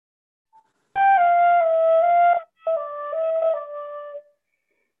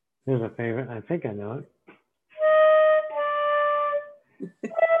Here's a favorite. I think I know it.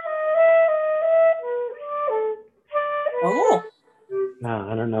 Oh, No,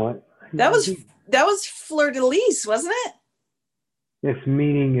 I don't know it. that was that was Fleur de Lis, wasn't This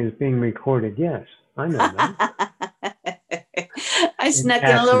meeting is being recorded. Yes, I know that. it? I It snuck in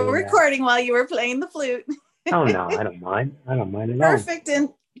a asked little me that. recording while you were playing the flute. Oh no, I don't mind. I don't mind at all. Perfect and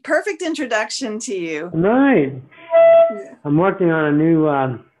perfect introduction to you. Right. Yeah. I'm working on a new.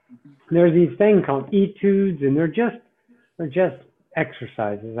 There's these things called etudes, and they're just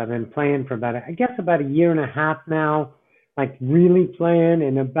exercises. I've been playing for about I guess about a year and a half now, like really playing,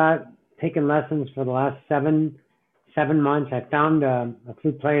 and about taking lessons for the last seven months. I found a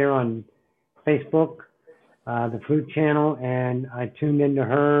flute player on Facebook, the flute channel, and I tuned into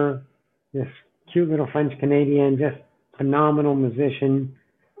her. This cute little French Canadian, just phenomenal musician,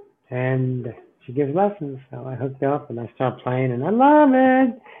 and she gives lessons. So I hooked up and I start playing, and I love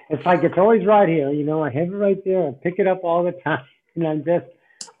it. It's like it's always right here, I have it right there. I pick it up all the time, and I'm just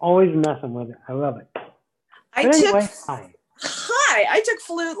always messing with it. I love it. I But took anyway, hi. hi. I took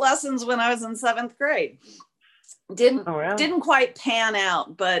flute lessons when I was in seventh grade. Didn't Oh yeah. didn't quite pan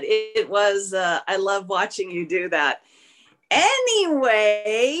out, but it was. I love watching you do that.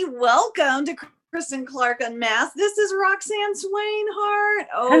 Anyway, welcome to Kristen Clark Unmasked. This is Roxanne Swainhart.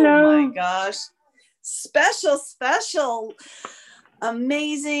 Oh my Hello. gosh. Special,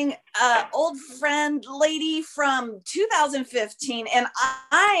 amazing old friend lady from 2015. And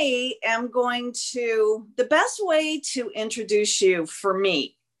I am going to, the best way to introduce you for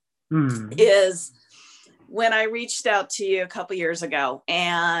me Hmm. is when I reached out to you a couple years ago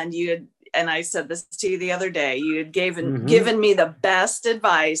and you had, and I said this to you the other day, you had Mm-hmm. given me the best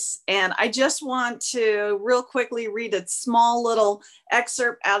advice. And I just want to real quickly read a small little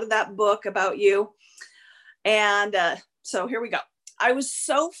excerpt out of that book about you. And so here we go. I was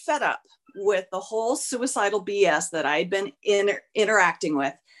so fed up with the whole suicidal BS that I'd been interacting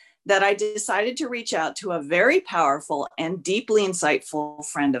with that I decided to reach out to a very powerful and deeply insightful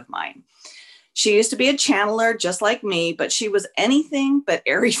friend of mine. She used to be a channeler just like me, but she was anything but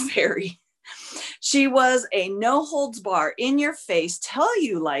airy fairy. She was a no holds bar, in your face, tell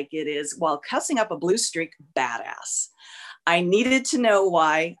you like it is while cussing up a blue streak badass. I needed to know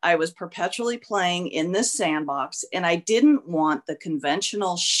why I was perpetually playing in this sandbox, and I didn't want the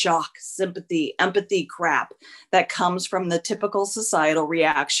conventional shock, sympathy, empathy crap that comes from the typical societal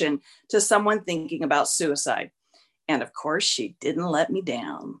reaction to someone thinking about suicide. And of course, she didn't let me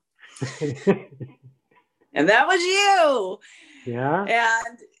down. And that was you. Yeah.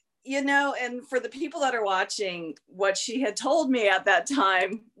 And, and for the people that are watching, what she had told me at that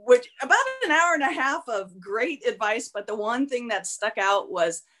time, which about an hour and a half of great advice, but the one thing that stuck out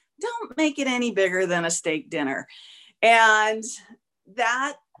was don't make it any bigger than a steak dinner. And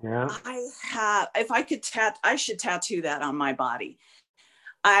that Yeah. I have, if I could I should tattoo that on my body.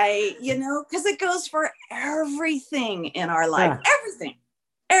 Because it goes for everything in our life, Yeah. everything,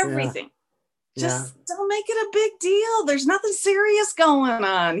 Yeah. everything. Yeah. Just don't make it a big deal. There's nothing serious going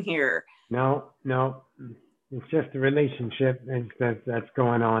on here. No. No. It's just the relationship that's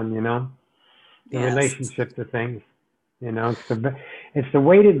going on. The Yes. relationship to things. It's the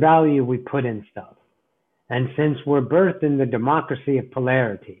weighted value we put in stuff. And since we're birthed in the democracy of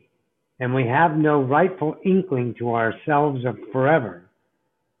polarity, and we have no rightful inkling to ourselves of forever,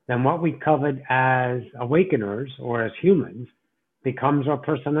 then what we covet as awakeners or as humans becomes our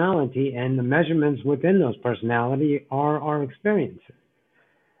personality, and the measurements within those personality are our experiences.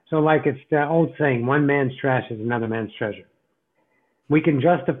 So, like it's the old saying, one man's trash is another man's treasure. We can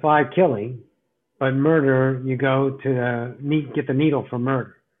justify killing, but murder, you go to get the needle for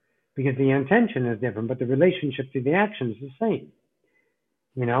murder because the intention is different, but the relationship to the action is the same.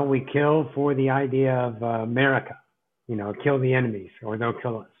 We kill for the idea of America, kill the enemies or they'll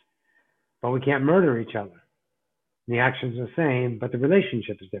kill us. But we can't murder each other. The action's the same, but the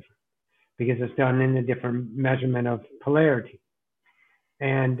relationship is different because it's done in a different measurement of polarity.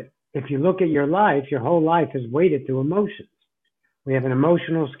 And if you look at your life, your whole life is weighted through emotions. We have an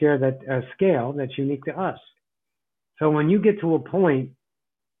emotional scale that's unique to us. So when you get to a point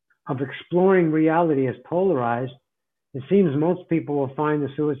of exploring reality as polarized, it seems most people will find the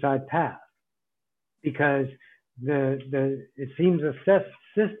suicide path because it seems a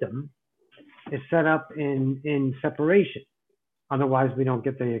system is set up in separation. Otherwise, we don't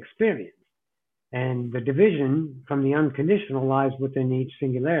get the experience. And the division from the unconditional lies within each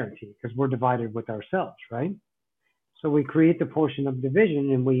singularity because we're divided with ourselves, right? So we create the portion of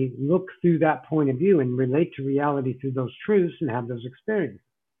division and we look through that point of view and relate to reality through those truths and have those experiences.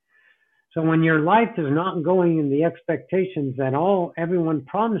 So when your life is not going in the expectations that everyone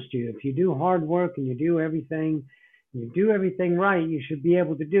promised you, if you do hard work and you do everything right, you should be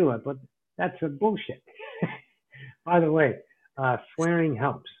able to do it. But that's a bullshit. By the way, swearing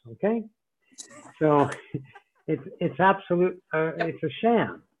helps. Okay, so it's absolute. It's a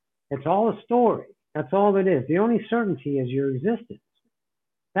sham. It's all a story. That's all it is. The only certainty is your existence.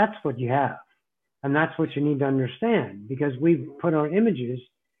 That's what you have. And that's what you need to understand, because we've put our images,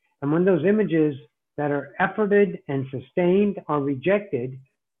 and when those images that are efforted and sustained are rejected,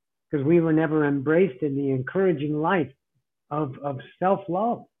 because we were never embraced in the encouraging life of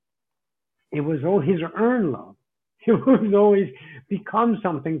self-love. It was always earned love. It was always become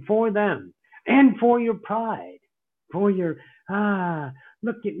something for them and for your pride, for your,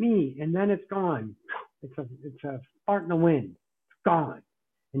 look at me, and then it's gone. It's a fart in the wind. It's gone.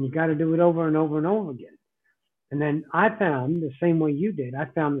 And you got to do it over and over and over again. And then I found, the same way you did, I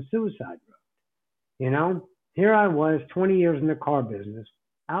found the suicide road. Here I was, 20 years in the car business,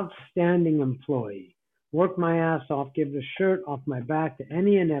 outstanding employee, worked my ass off, give the shirt off my back to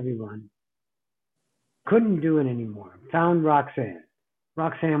any and everyone. Couldn't do it anymore. Found Roxanne.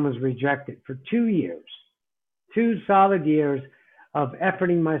 Roxanne was rejected for 2 years, 2 solid years of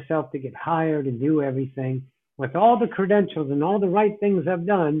efforting myself to get hired and do everything. With all the credentials and all the right things I've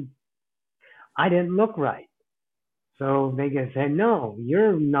done, I didn't look right. So they just said, no,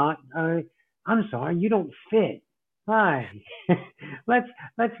 you're not, I'm sorry, you don't fit. Hi. let's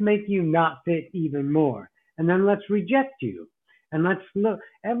make you not fit even more. And then let's reject you. And let's look,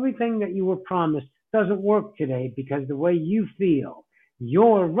 everything that you were promised doesn't work today because the way you feel,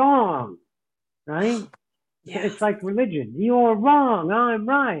 you're wrong, right? Yes. It's like religion. You're wrong, I'm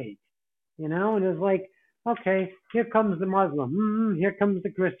right. And it's like, okay, here comes the Muslim. Here comes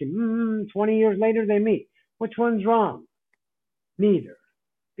the Christian. 20 years later, they meet. Which one's wrong? Neither.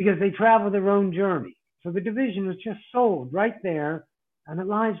 Because they travel their own journey. So the division is just sold right there, and it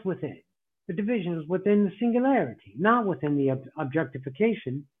lies within. The division is within the singularity, not within the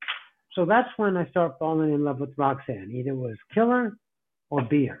objectification. So that's when I start falling in love with Roxanne. Either it was kill her or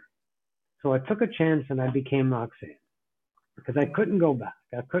be her. So I took a chance and I became Roxanne. Because I couldn't go back.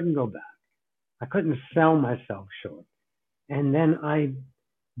 I couldn't sell myself short. And then I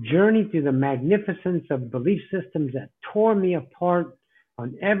journeyed through the magnificence of belief systems that tore me apart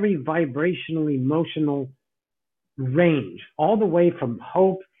on every vibrational, emotional range, all the way from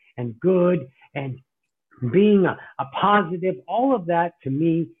hope and good and being a positive. All of that to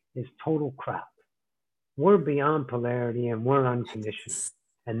me is total crap. We're beyond polarity and we're unconditional.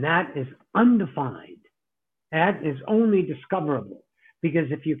 And that is undefined. That is only discoverable.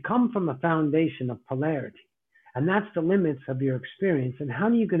 Because if you come from a foundation of polarity, and that's the limits of your experience, and how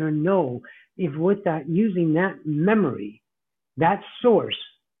are you going to know if with that, using that memory, that source,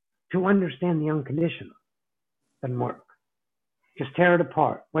 to understand the unconditional? Doesn't work. Just tear it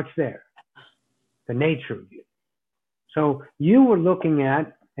apart. What's there? The nature of you. So you were looking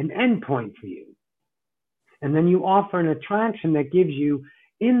at an endpoint for you. And then you offer an attraction that gives you,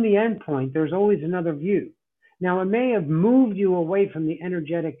 in the endpoint, there's always another view. Now, it may have moved you away from the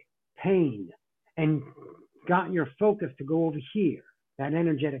energetic pain and got your focus to go over here, that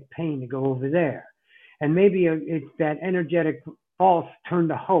energetic pain to go over there. And maybe it's that energetic false turned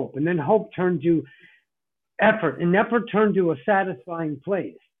to hope, and then hope turned to effort, and effort turned to a satisfying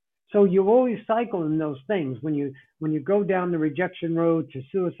place. So you always cycle in those things when you go down the rejection road to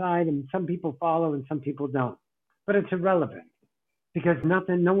suicide, and some people follow and some people don't. But it's irrelevant because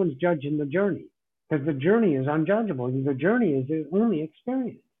no one's judging the journey. Because the journey is unjudgeable. The journey is the only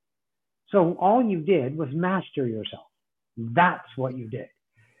experience. So all you did was master yourself. That's what you did.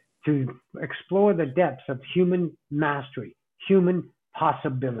 To explore the depths of human mastery, human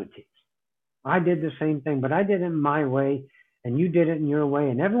possibilities. I did the same thing, but I did it in my way, and you did it in your way,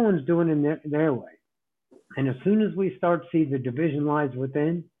 and everyone's doing it in their way. And as soon as we start to see the division lies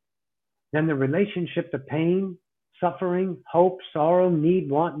within, then the relationship to pain, suffering, hope, sorrow, need,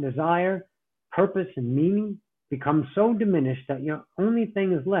 want, and desire, purpose, and meaning becomes so diminished that your only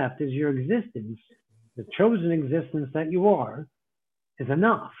thing is left is your existence, the chosen existence that you are, is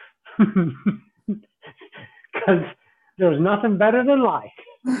enough. Because there's nothing better than life.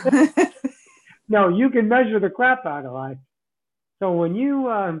 No, you can measure the crap out of life. So when you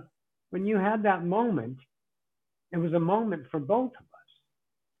had that moment, it was a moment for both of us.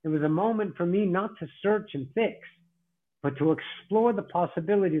 It was a moment for me not to search and fix, but to explore the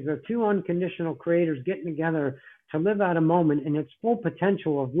possibilities of 2 unconditional creators getting together to live out a moment in its full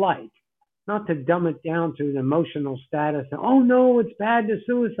potential of light, not to dumb it down to an emotional status. Oh no, it's bad to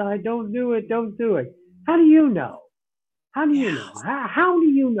suicide. Don't do it. Don't do it. How do you know? How do you know? How do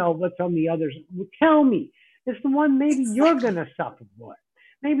you know what's on the other side? Well, tell me. It's the one maybe you're going Exactly. to suffer for.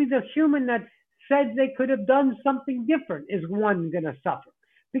 Maybe the human that said they could have done something different is one going to suffer.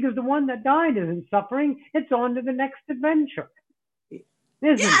 Because the one that died isn't suffering. It's on to the next adventure, isn't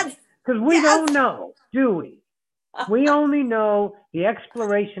it? Yes. Because we don't Yes. know, do we? We only know the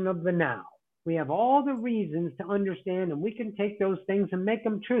exploration of the now. We have all the reasons to understand, and we can take those things and make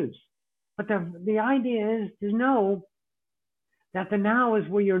them truths. But the idea is to know that the now is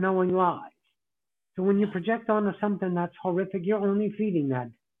where your knowing lies. So when you project onto something that's horrific, you're only feeding that,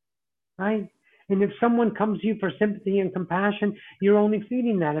 right? And if someone comes to you for sympathy and compassion, you're only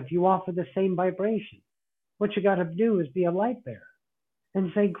feeding that if you offer the same vibration. What you got to do is be a light bearer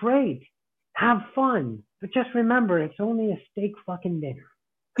and say, great, have fun. But just remember, it's only a steak fucking dinner.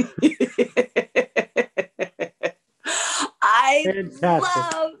 I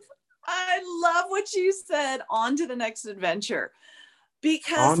Fantastic. love what you said. On to the next adventure.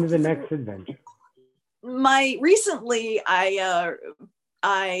 Because On to the next adventure. my recently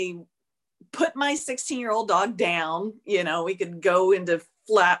I put my 16-year-old dog down. We could go into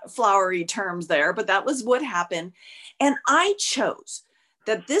flowery terms there, but that was what happened. And I chose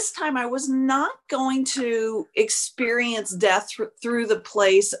that this time I was not going to experience death through the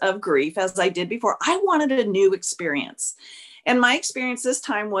place of grief as I did before. I wanted a new experience. And my experience this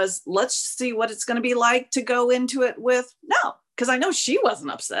time was, let's see what it's going to be like to go into it with no, because I know she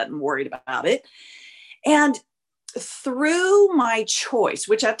wasn't upset and worried about it. And through my choice,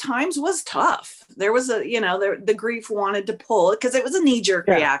 which at times was tough, there was the grief wanted to pull it because it was a knee-jerk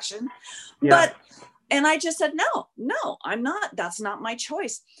reaction. Yeah. And I just said, no, I'm not. That's not my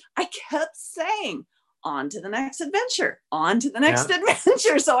choice. I kept saying, on to the next adventure, on to the next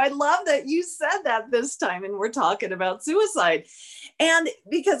adventure. So I love that you said that this time, and we're talking about suicide. And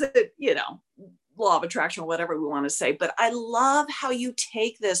because it, law of attraction, whatever we want to say, but I love how you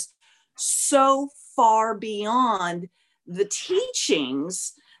take this so far beyond the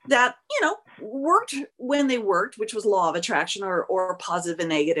teachings that, worked when they worked, which was law of attraction or positive and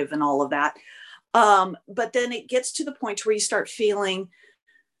negative and all of that. But then it gets to the point where you start feeling,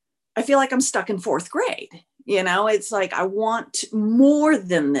 I feel like I'm stuck in fourth grade. It's like, I want more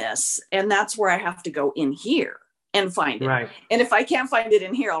than this. And that's where I have to go in here and find it. Right. And if I can't find it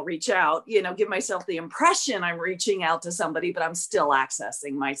in here, I'll reach out, give myself the impression I'm reaching out to somebody, but I'm still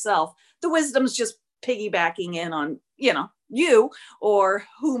accessing myself. The wisdom's just piggybacking in on, you or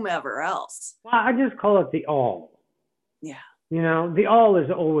whomever else. Well, I just call it the all. Yeah. The all is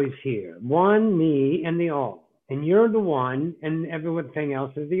always here. One, me, and the all. And you're the one, and everything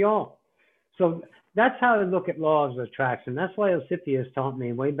else is the all. So that's how I look at laws of attraction. That's why Osipius taught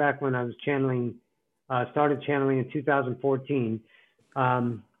me way back when I was started channeling in 2014.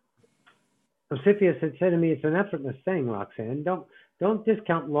 Osipius had said to me, it's an effortless thing, Roxanne. Don't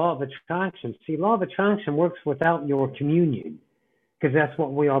discount law of attraction. See, law of attraction works without your communion, because that's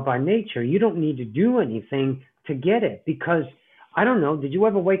what we are by nature. You don't need to do anything to get it, because I don't know, did you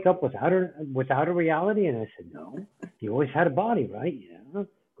ever wake up without a reality? And I said, no. You always had a body, right? Yeah.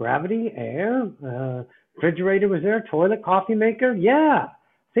 Gravity, air, refrigerator was there, toilet, coffee maker. Yeah.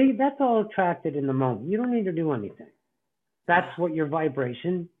 See, that's all attracted in the moment. You don't need to do anything. That's what your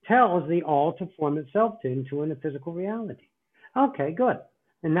vibration tells the all to form itself into in a physical reality. Okay, good.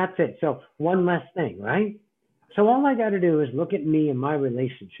 And that's it. So one less thing, right? So all I got to do is look at me and my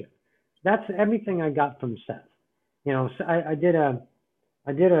relationship. That's everything I got from Seth. So I did a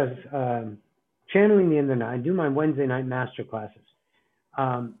channeling the other night. I do my Wednesday night master classes,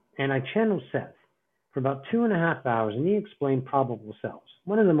 and I channeled Seth for about 2.5 hours, and he explained probable selves.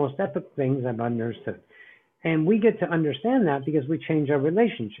 One of the most epic things I've understood. And we get to understand that because we change our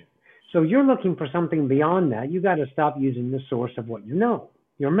relationship. So you're looking for something beyond that. You got to stop using the source of what you know,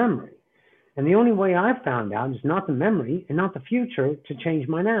 your memory. And the only way I found out is not the memory and not the future to change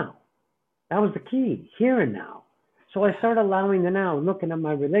my now. That was the key, here and now. So I started allowing the now, looking at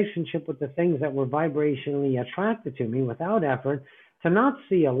my relationship with the things that were vibrationally attracted to me without effort, to not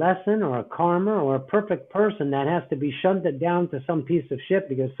see a lesson or a karma or a perfect person that has to be shunted down to some piece of shit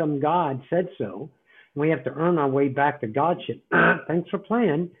because some God said so. We have to earn our way back to Godship. Thanks for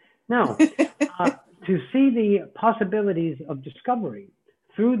playing. No, to see the possibilities of discovery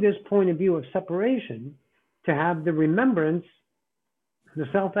through this point of view of separation, to have the remembrance, the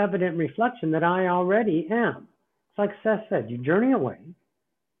self-evident reflection that I already am. It's like Seth said, you journey away,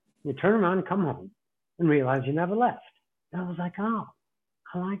 you turn around and come home and realize you never left. And I was like, oh,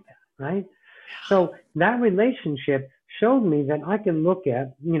 I like that, right? So that relationship showed me that I can look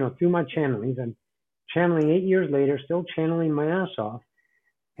at, through my channelings, and channeling 8 years later, still channeling my ass off.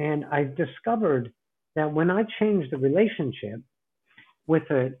 And I discovered that when I change the relationship with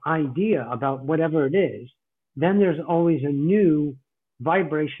an idea about whatever it is, then there's always a new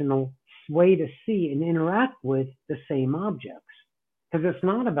vibrational way to see and interact with the same objects. Because it's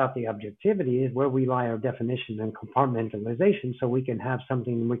not about the objectivity, is where we lie our definition and compartmentalization, so we can have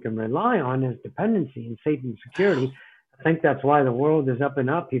something we can rely on as dependency and safety and security. I think that's why the world is up and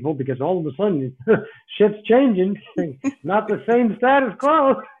up, people, because all of a sudden shit's changing. Not the same status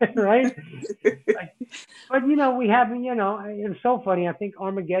quo, right? But we have, it's so funny. I think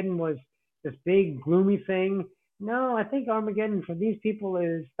Armageddon was this big gloomy thing. No, I think Armageddon for these people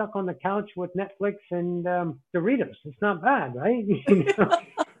is stuck on the couch with Netflix and Doritos. It's not bad, right?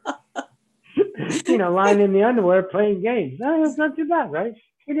 Lying in the underwear playing games. No, it's not too bad, right?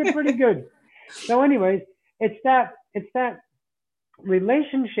 We did pretty good. So, anyways, it's that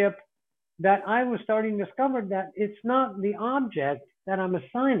relationship that I was starting to discover, that it's not the object that I'm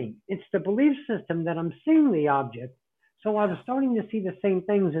assigning. It's the belief system that I'm seeing the object. So I was starting to see the same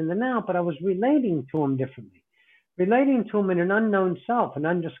things in the now, but I was relating to them differently. Relating to them in an unknown self, an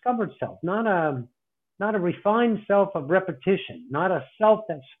undiscovered self, not a refined self of repetition, not a self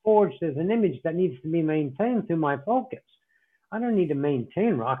that's forged as an image that needs to be maintained through my focus. I don't need to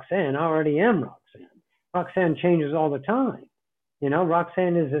maintain Roxanne. I already am Roxanne. Roxanne changes all the time.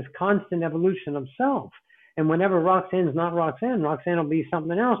 Roxanne is this constant evolution of self. And whenever Roxanne's not Roxanne, Roxanne will be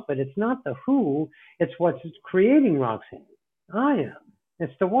something else. But it's not the who, it's what's creating Roxanne. I am.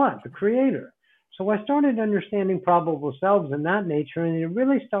 It's the what, the creator. So I started understanding probable selves in that nature, and it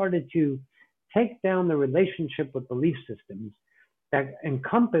really started to take down the relationship with belief systems that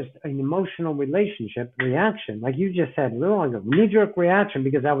encompassed an emotional relationship reaction. Like you just said, a little like a knee-jerk reaction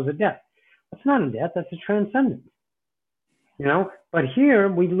because that was a death. That's not a death, that's a transcendence. But here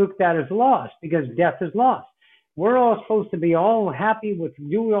we looked at as loss because death is loss. We're all supposed to be all happy with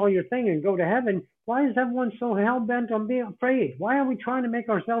do all your thing and go to heaven. Why is everyone so hell-bent on being afraid? Why are we trying to make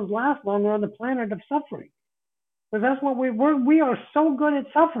ourselves last longer on the planet of suffering? Because that's what we are so good at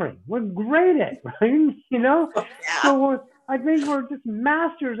suffering. We're great at it, right? Yeah. So I think we're just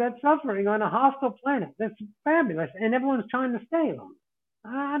masters at suffering on a hostile planet. That's fabulous. And everyone's trying to stay along.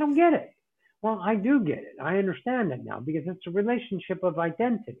 I don't get it. Well, I do get it. I understand it now because it's a relationship of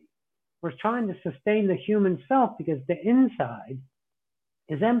identity. We're trying to sustain the human self because the inside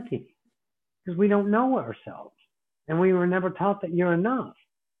is empty because we don't know ourselves. And we were never taught that you're enough.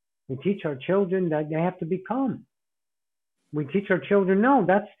 We teach our children that they have to become. We teach our children, no,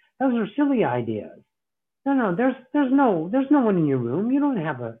 those are silly ideas. No, there's no one in your room. You don't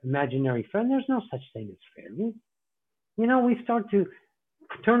have an imaginary friend. There's no such thing as fairies. We start to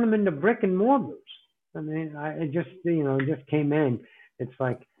turn them into brick and mortars. I mean, it just came in. It's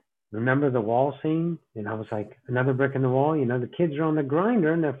like, remember the wall scene? And I was like, another brick in the wall. The kids are on the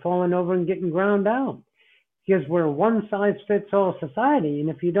grinder and they're falling over and getting ground out because we're a one size fits all society. And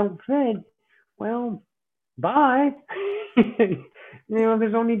if you don't fit, well, bye.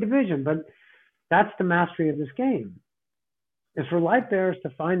 There's only division. But that's the mastery of this game. Is for light bearers to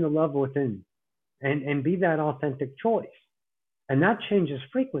find the love within and be that authentic choice. And that changes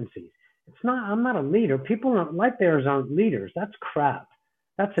frequencies. I'm not a leader. Light bearers aren't leaders. That's crap.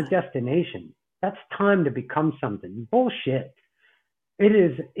 That's a destination. That's time to become something. Bullshit. It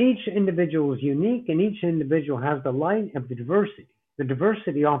is, each individual is unique and each individual has the light of the diversity. The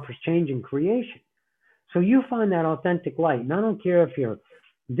diversity offers change and creation. So you find that authentic light. And I don't care if you're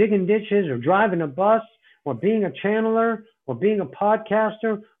digging ditches or driving a bus or being a channeler or being a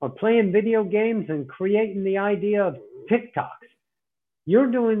podcaster or playing video games and creating the idea of TikToks.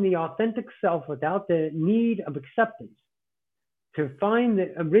 You're doing the authentic self without the need of acceptance to find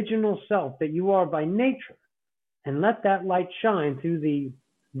the original self that you are by nature and let that light shine through the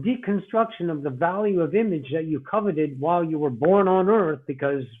deconstruction of the value of image that you coveted while you were born on earth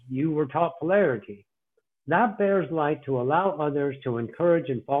because you were taught polarity. That bears light to allow others to encourage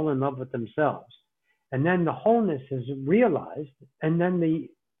and fall in love with themselves. And then the wholeness is realized, and then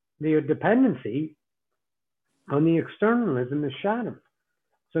the dependency on the externalism is shattered.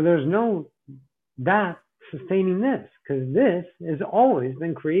 So there's no that sustaining this, because this has always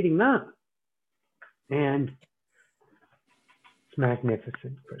been creating that. And it's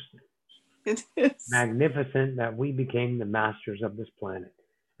magnificent, Kristen. It is. Magnificent that we became the masters of this planet.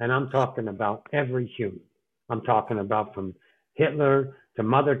 And I'm talking about every human. I'm talking about from Hitler to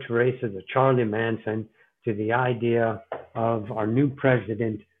Mother Teresa to Charlie Manson to the idea of our new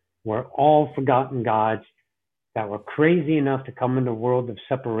president. We're all forgotten gods that were crazy enough to come into a world of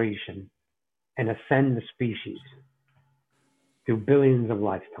separation and ascend the species through billions of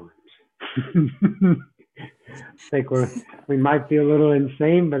lifetimes. think we might be a little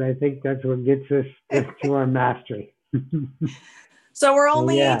insane, but I think that's what gets us to our mastery. So we're So,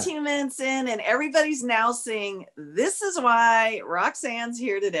 only yeah. 18 minutes in, and everybody's now seeing this is why Roxanne's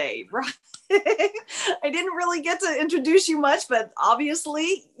here today. I didn't really get to introduce you much, but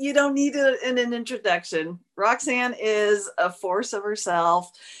obviously you don't need an introduction. Roxanne is a force of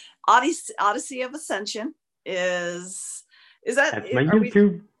herself. Odyssey of Ascension is that? That's my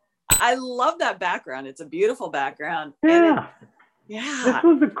YouTube. I love that background. It's a beautiful background. Yeah. Yeah. This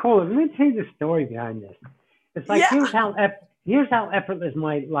was the coolest. Let me tell you the story behind this. It's like, here's how effortless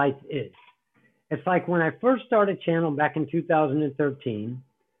my life is. It's like when I first started channel back in 2013,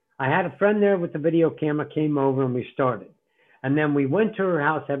 I had a friend there with the video camera, came over and we started. And then we went to her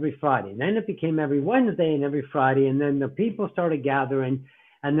house every Friday. And then it became every Wednesday and every Friday. And then the people started gathering.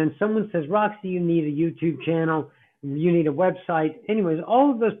 And then someone says, Roxy, you need a YouTube channel. You need a website. Anyways,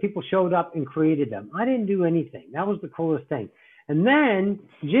 all of those people showed up and created them. I didn't do anything. That was the coolest thing. And then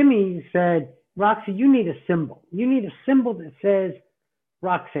Jimmy said, Roxy, you need a symbol. You need a symbol that says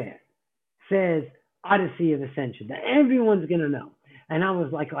Roxanne, says Odyssey of Ascension, that everyone's going to know. And I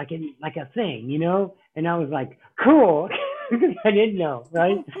was like a thing, you know? And I was like, cool. I didn't know,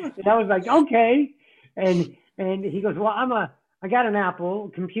 right? And I was like, okay. And he goes, well, I got an Apple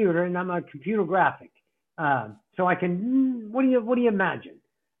computer and I'm a computer graphic. So I can, what do you imagine?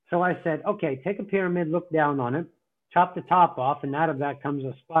 So I said, okay, take a pyramid, look down on it, chop the top off, and out of that comes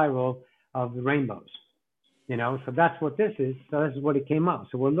a spiral of the rainbows. You know, so that's what this is. So this is what it came up.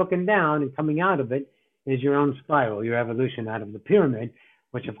 So we're looking down, and coming out of it is your own spiral, your evolution out of the pyramid,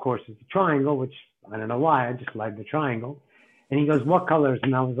 which of course is the triangle, which I don't know why, I just like the triangle. And he goes, what colors?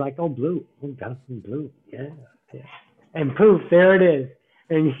 And I was like, oh, blue. Oh, blue. Yeah. And poof, there it is.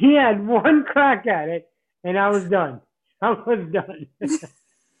 And he had one crack at it, and I was done. Perfect.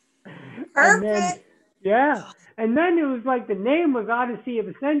 And then, yeah. And then it was like the name was Odyssey of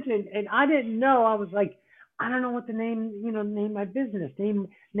Ascension, and I didn't know. I was like, I don't know what to name, name my business, name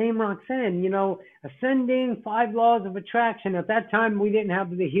Roxanne, ascending, 5 laws of attraction. At that time, we didn't have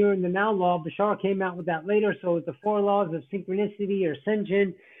the here and the now law. Bashar came out with that later. So it's the 4 laws of synchronicity or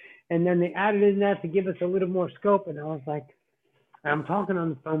ascension. And then they added in that to give us a little more scope. And I was like, I'm talking on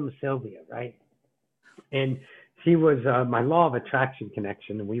the phone with Sylvia, right? And she was my law of attraction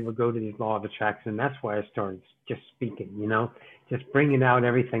connection. And we would go to these law of attraction. And that's why I started just speaking, just bringing out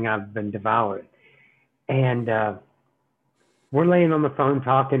everything I've been devouring. And we're laying on the phone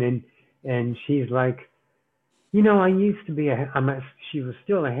talking, and she's like, I used to be she was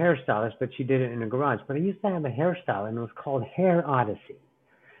still a hairstylist, but she did it in a garage. But I used to have a hairstyle, and it was called Hair Odyssey.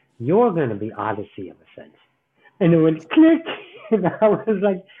 You're going to be Odyssey of Ascension. And it went click, and I was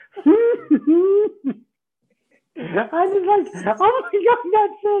like, I was like, oh my God,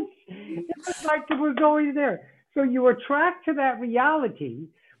 that's it. It was like it was always there. So you attract to that reality,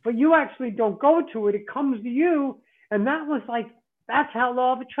 but you actually don't go to it. It comes to you. And that was like, that's how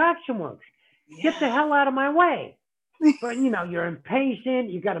law of attraction works. Yeah. Get the hell out of my way. But, you're impatient.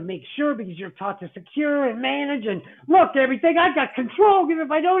 You got to make sure because you're taught to secure and manage. And look, everything, I got control. Because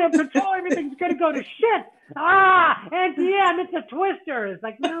if I don't have control, everything's going to go to shit. NTM, it's a twister. It's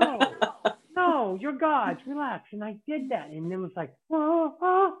like, no, you're God's. Relax. And I did that. And it was like,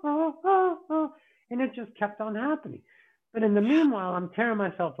 and it just kept on happening. But in the meanwhile, I'm tearing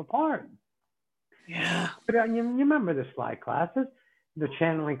myself apart. Yeah. But you remember the slide classes, the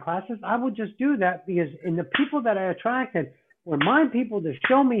channeling classes? I would just do that because in the people that I attracted were my people to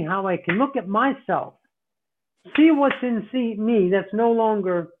show me how I can look at myself, see what's in me that's no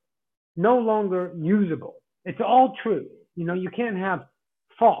longer usable. It's all true. You can't have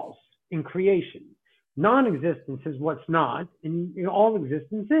false in creation. Non-existence is what's not, and all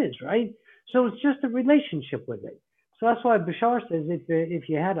existence is, right? So it's just a relationship with it. So that's why Bashar says if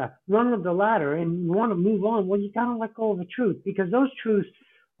you had a rung of the ladder and you want to move on, well, you got to let go of the truth because those truths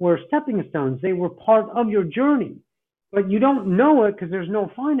were stepping stones. They were part of your journey, but you don't know it because there's no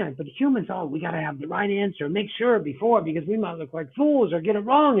finite. But humans, we got to have the right answer, make sure before because we might look like fools or get it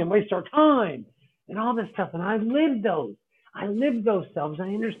wrong and waste our time and all this stuff. And I lived those. I lived those selves. I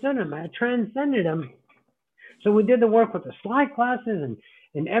understood them. I transcended them. So we did the work with the slide classes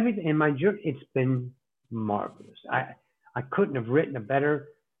and everything. And my journey, it's been marvelous. I couldn't have written a better,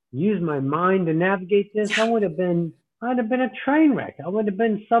 used my mind to navigate this. I'd have been a train wreck. I would have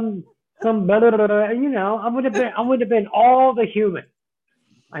been some I would have been all the human.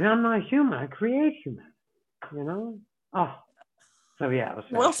 And I'm not human. I create human. So yeah, it was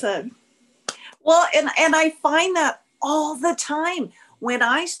well said. Well, and I find that all the time. When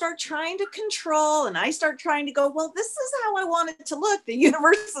I start trying to control and I start trying to go, well, this is how I want it to look. The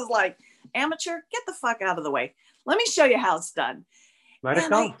universe is like, amateur, get the fuck out of the way. Let me show you how it's done. Let it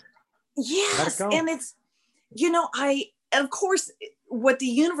go. Yes. Let it go. And it's, and of course, what the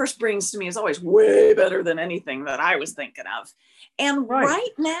universe brings to me is always way better than anything that I was thinking of. And right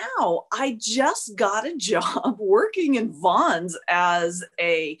now, I just got a job working in Vaughn's as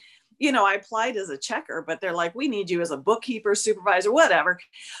I applied as a checker, but they're like, we need you as a bookkeeper, supervisor, whatever.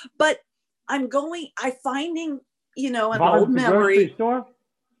 But I'm finding, an Vaughn's, old memory. Grocery store?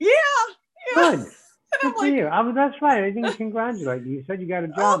 Yeah. Good. Good for you. That's right. I didn't congratulate you. You said you got a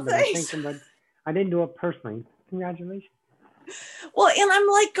job, but I'm thinking, but I didn't do it personally. Congratulations. Well, and I'm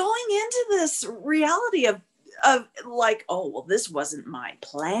like going into this reality of like, oh, well, this wasn't my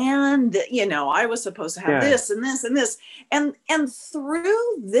plan. That, I was supposed to have this and this and this. And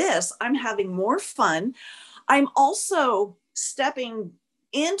through this, I'm having more fun. I'm also stepping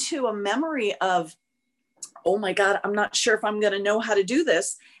into a memory of, oh my God, I'm not sure if I'm going to know how to do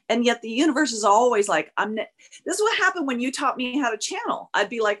this. And yet the universe is always like, this is what happened when you taught me how to channel. I'd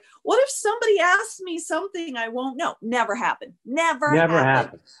be like, what if somebody asks me something I won't know? Never happened. Never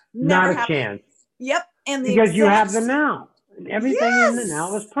happened. Not a chance. Yep. And because you have the now. Everything in the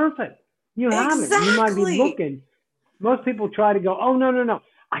now is perfect. You have it. You might be looking. Most people try to go, oh, no.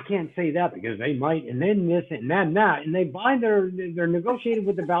 I can't say that because they might, and then this and then that. And they're negotiating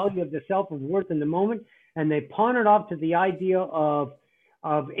with the value of the self of worth in the moment, and they pawn it off to the idea of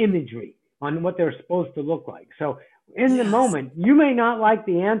imagery on what they're supposed to look like. So in the moment, you may not like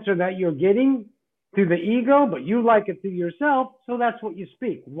the answer that you're getting through the ego, but you like it through yourself. So that's what you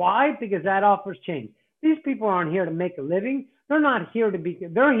speak. Why? Because that offers change. These people aren't here to make a living. They're not here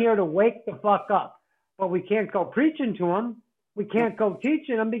they're here to wake the fuck up. But we can't go preaching to them. We can't go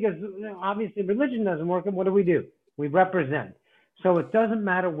teaching them because obviously religion doesn't work. And what do? We represent. So it doesn't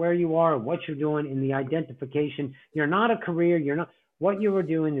matter where you are or what you're doing in the identification. You're not a career. What you are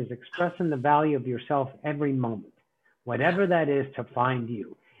doing is expressing the value of yourself every moment, whatever that is, to find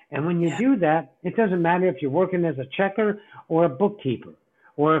you. And when you do that, it doesn't matter if you're working as a checker or a bookkeeper,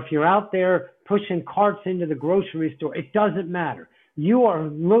 or if you're out there pushing carts into the grocery store. It doesn't matter. You are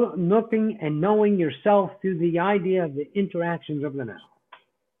looking and knowing yourself through the idea of the interactions of the now.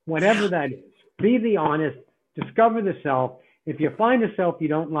 Whatever that is. Be the honest. Discover the self. If you find a self you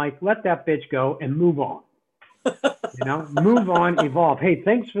don't like, let that bitch go and move on. Move on, evolve. Hey,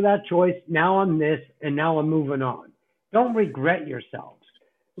 thanks for that choice. Now I'm this, and now I'm moving on. Don't regret yourselves.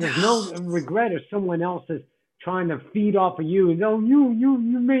 There's no regret if someone else is trying to feed off of you. No, you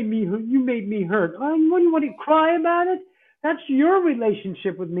made me hurt. What do you cry about it? That's your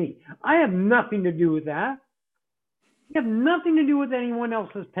relationship with me. I have nothing to do with that. You have nothing to do with anyone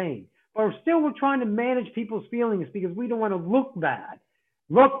else's pain. But still, we're trying to manage people's feelings because we don't want to look bad.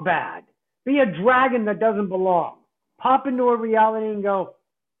 Look bad. Be a dragon that doesn't belong. Pop into a reality and go,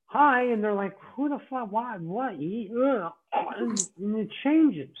 hi, and they're like, who the fuck, why, what? And it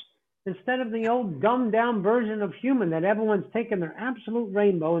changes. Instead of the old dumbed down version of human that everyone's taking their absolute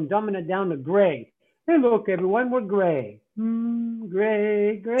rainbow and dumbing it down to gray. Hey, look, everyone, we're gray.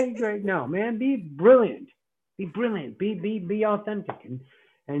 Gray. No, man, be brilliant. Be brilliant. Be authentic.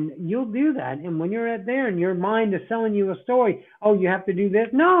 And you'll do that. And when you're at there and your mind is selling you a story, oh, you have to do this.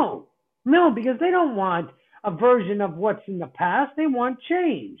 No, because they don't want a version of what's in the past. They want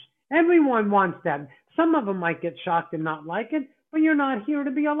change. Everyone wants that. Some of them might get shocked and not like it, but you're not here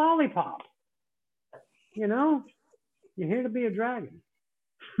to be a lollipop. You're here to be a dragon.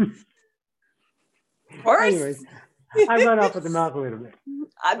 Anyways, I run off at the mouth a little bit.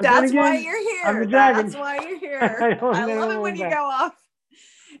 That's why you're here. I'm the dragon. That's why you're here. I love it when you go off.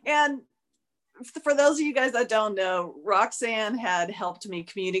 And for those of you guys that don't know, Roxanne had helped me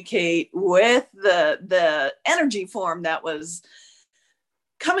communicate with the energy form that was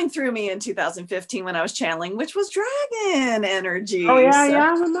coming through me in 2015 when I was channeling, which was dragon energy. Oh, yeah,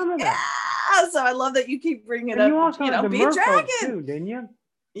 I remember that. Yeah, so I love that you keep bringing it and up. You also had the be a dragon too, didn't you?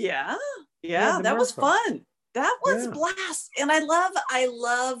 Yeah, that was fun. That was a blast. And I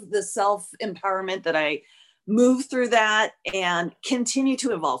love the self-empowerment that I move through that and continue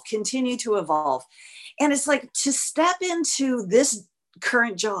to evolve. And it's like to step into this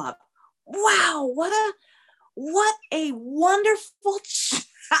current job. Wow, what a wonderful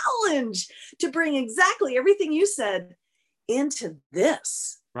challenge to bring exactly everything you said into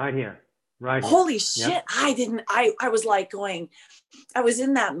this. Right here. Holy shit. Yep. I was like I was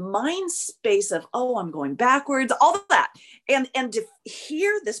in that mind space of, oh, I'm going backwards, all of that. And to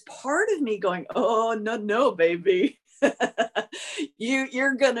hear this part of me going, oh, no, baby,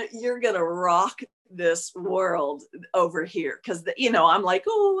 you're gonna rock this world over here. Cause I'm like,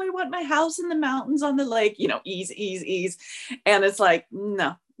 oh, I want my house in the mountains on the lake, ease. And it's like,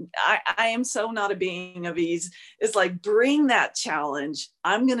 no, I am so not a being of ease. It's like, bring that challenge.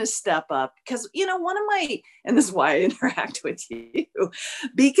 I'm going to step up because, one of my, and this is why I interact with you,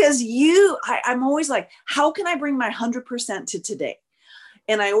 because I'm always like, how can I bring my 100% to today?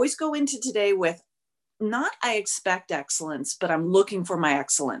 And I always go into today with not, I expect excellence, but I'm looking for my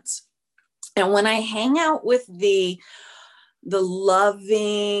excellence. And when I hang out with the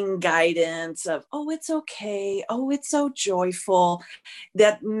loving guidance of, oh, it's okay, oh, it's so joyful,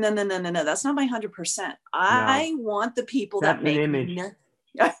 that no, that's not my 100%. I want the people that make me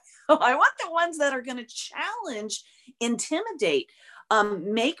I want the ones that are going to challenge, intimidate,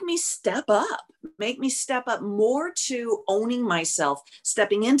 make me step up more to owning myself,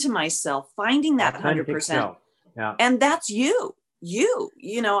 stepping into myself, finding that 100%. Yeah. And that's you,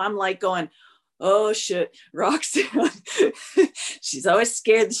 I'm like going, oh shit, Roxanne, she's always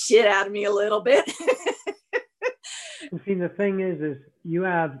scared the shit out of me a little bit. See, the thing is you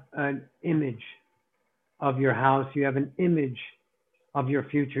have an image of your house, you have an image of your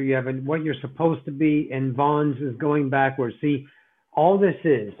future, you have what you're supposed to be, and Vaughn's is going backwards. See, all this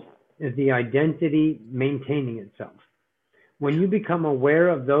is the identity maintaining itself. When you become aware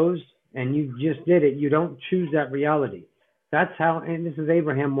of those and you just did it, you don't choose that reality. That's how, and this is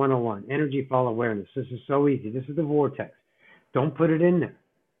Abraham 101, energy fall awareness. This is so easy. This is the vortex. Don't put it in there.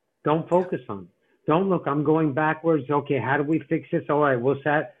 Don't focus on it. Don't look, I'm going backwards. Okay, how do we fix this? All right, we'll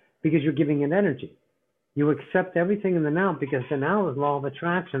set, because you're giving it energy. You accept everything in the now, because the now is law of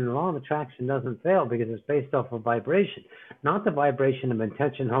attraction. The law of attraction doesn't fail because it's based off of vibration, not the vibration of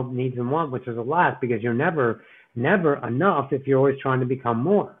intention, hope, needs, and want, which is a lot, because you're never enough if you're always trying to become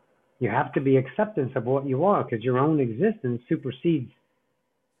more. You have to be acceptance of what you are, because your own existence supersedes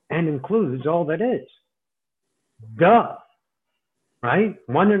and includes all that is. Duh. Right?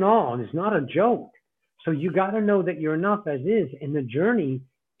 One and all. And it's not a joke. So you got to know that you're enough as is. And the journey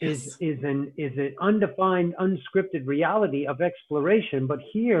is an undefined, unscripted reality of exploration. But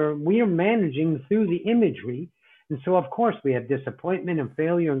here we are managing through the imagery. And so, of course, we have disappointment and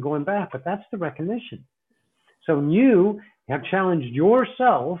failure and going back. But that's the recognition. So you have challenged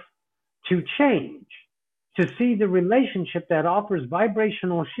yourself to change, to see the relationship that offers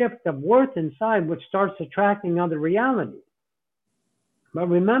vibrational shift of worth inside, which starts attracting other realities. But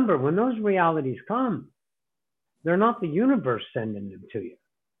remember, when those realities come, they're not the universe sending them to you,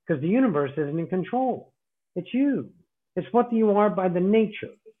 because the universe isn't in control. It's you. It's what you are by the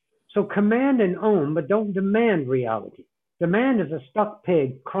nature. So command and own, but don't demand reality. Demand is a stuck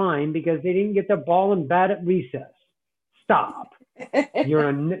pig crying because they didn't get the ball and bat at recess. Stop.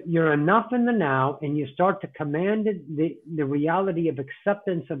 You're enough in the now, and you start to command the reality of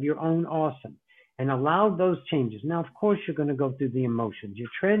acceptance of your own awesome, and allow those changes. Now, of course, you're going to go through the emotions. You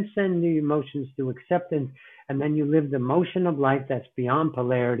transcend the emotions through acceptance, and then you live the motion of life that's beyond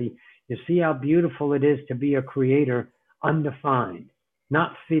polarity. You see how beautiful it is to be a creator, undefined,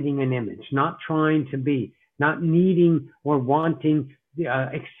 not fitting an image, not trying to be, not needing or wanting the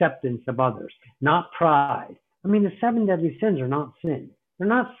acceptance of others, not pride. I mean, the 7 deadly sins are not sin. They're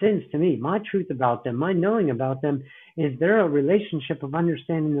not sins to me. My truth about them, my knowing about them, is they're a relationship of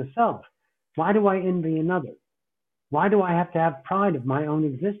understanding the self. Why do I envy another? Why do I have to have pride of my own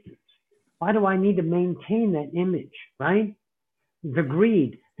existence? Why do I need to maintain that image, right? The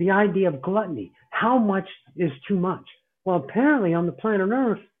greed, the idea of gluttony. How much is too much? Well, apparently on the planet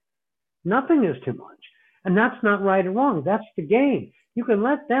Earth, nothing is too much. And that's not right or wrong. That's the game. You can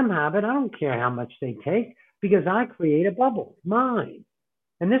let them have it. I don't care how much they take, because I create a bubble, mine.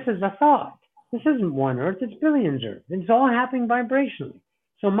 And this is a thought. This isn't one Earth, it's billions Earth. It's all happening vibrationally.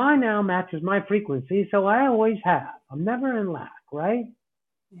 So my now matches my frequency, so I always have. I'm never in lack, right?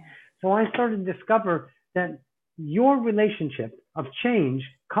 Yeah. So I started to discover that your relationship of change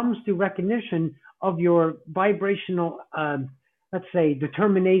comes through recognition of your vibrational, let's say,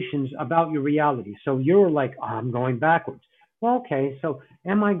 determinations about your reality. So you're like, oh, I'm going backwards. Well, okay, so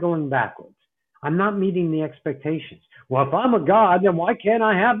am I going backwards? I'm not meeting the expectations. Well, if I'm a God, then why can't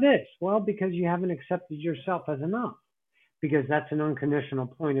I have this? Well, because you haven't accepted yourself as enough. Because that's an unconditional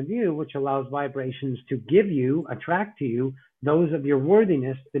point of view, which allows vibrations to give you, attract to you, those of your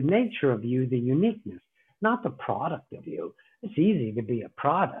worthiness, the nature of you, the uniqueness, not the product of you. It's easy to be a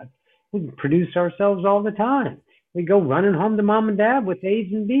product. We produce ourselves all the time. We go running home to mom and dad with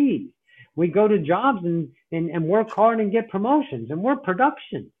A's and B's. We go to jobs and work hard and get promotions, and we're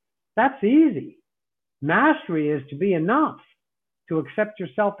production. That's easy. Mastery is to be enough, to accept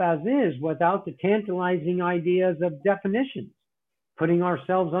yourself as is without the tantalizing ideas of definitions, putting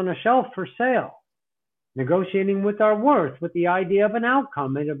ourselves on a shelf for sale, negotiating with our worth with the idea of an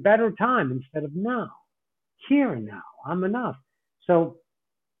outcome at a better time instead of now, here and now, I'm enough. So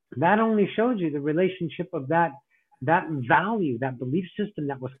That only shows you the relationship of that value, that belief system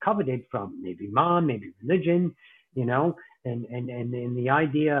that was coveted from maybe mom, maybe religion, you know, and the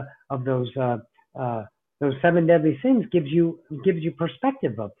idea of those seven deadly sins gives you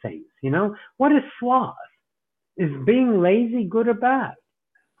perspective of things. You know, what is sloth? Is being lazy good or bad?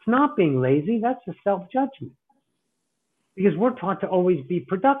 It's not being lazy. That's a self judgment because we're taught to always be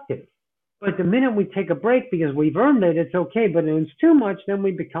productive. But the minute we take a break because we've earned it, it's okay. But when it's too much, then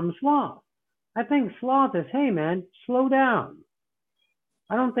we become sloth. I think sloth is, hey man, slow down.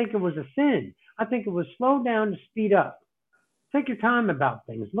 I don't think it was a sin. I think it was slow down to speed up. Take your time about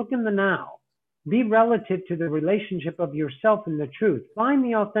things. Look in the now. Be relative to the relationship of yourself and the truth. Find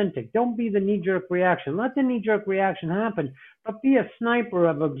the authentic. Don't be the knee-jerk reaction. Let the knee-jerk reaction happen, but be a sniper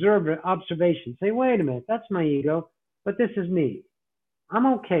of observation. Say, wait a minute, that's my ego, but this is me. I'm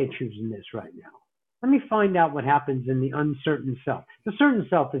okay choosing this right now. Let me find out what happens in the uncertain self. The certain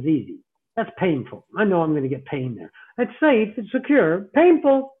self is easy. That's painful. I know I'm going to get pain there. It's safe. It's secure.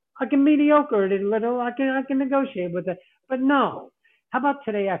 Painful. I can mediocre it a little. I can negotiate with it. But no. How about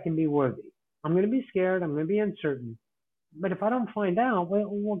today I can be worthy? I'm going to be scared. I'm going to be uncertain. But if I don't find out, well,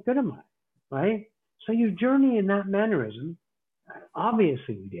 what good am I? Right? So you journey in that mannerism.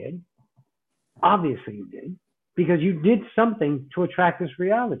 Obviously you did. Obviously you did. Because you did something to attract this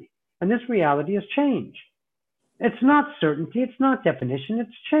reality. And this reality is change. It's not certainty. It's not definition.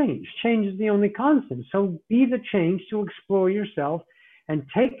 It's change. Change is the only constant. So be the change to explore yourself and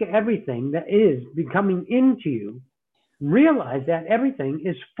take everything that is becoming into you. Realize that everything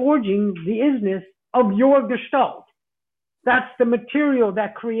is forging the isness of your gestalt. That's the material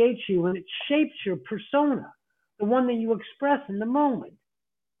that creates you and it shapes your persona, the one that you express in the moment,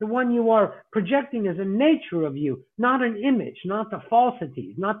 the one you are projecting as a nature of you, not an image, not the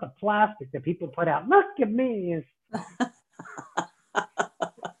falsities, not the plastic that people put out. Look at me.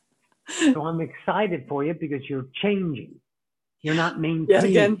 So I'm excited for you because you're changing. You're not maintaining. Yet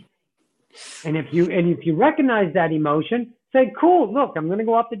again. And if you recognize that emotion, say, cool, look, I'm going to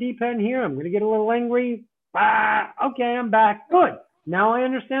go off the deep end here. I'm going to get a little angry. Okay, I'm back. Good. Now I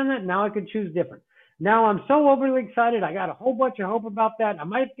understand that. Now I can choose different. Now I'm so overly excited. I got a whole bunch of hope about that. I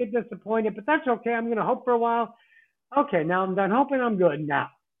might get disappointed, but that's okay. I'm going to hope for a while. Okay, now I'm done hoping. I'm good. Now,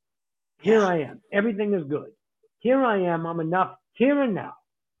 here I am. Everything is good. Here I am. I'm enough here and now.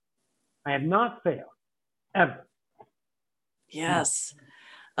 I have not failed, ever. Yes.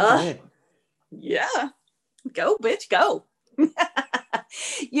 Yeah. Go, bitch, go.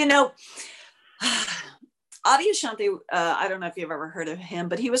 You know, Adyashanti, I don't know if you've ever heard of him,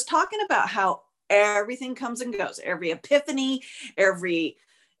 but he was talking about how everything comes and goes. Every epiphany, every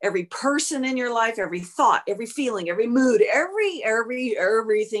person in your life, every thought, every feeling, every mood,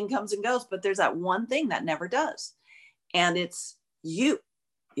 everything comes and goes. But there's that one thing that never does, and it's you.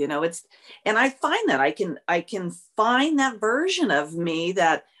 You know, and I find that I can find that version of me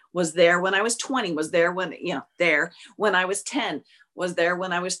that was there when I was 20, was there when, when I was 10, was there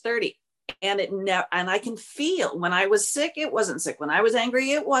when I was 30. And and I can feel when I was sick, it wasn't sick. When I was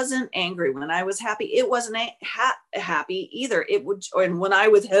angry, it wasn't angry. When I was happy, it wasn't happy either. And when I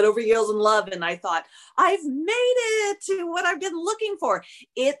was head over heels in love and I thought, I've made it to what I've been looking for,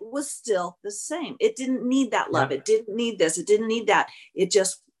 it was still the same. It didn't need that love. Yeah. It didn't need this. It didn't need that. It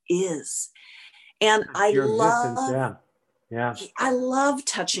just is. And I love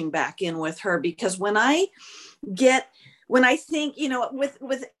touching back in with her because when I think,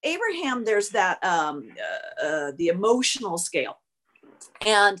 with Abraham, there's that, the emotional scale.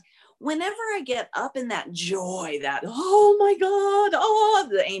 And whenever I get up in that joy, that, oh my God,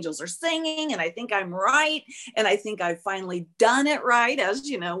 the angels are singing and I think I'm right. And I think I've finally done it right, as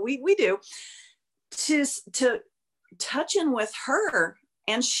we do, to touch in with her.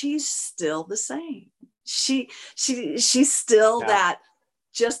 And she's still the same. She's still that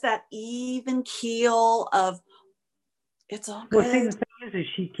even keel of, it's all good. Well, see, the thing is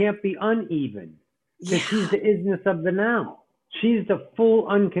she can't be uneven because she's the isness of the now. She's the full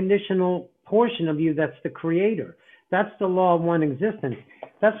unconditional portion of you that's the creator. That's the law of one existence.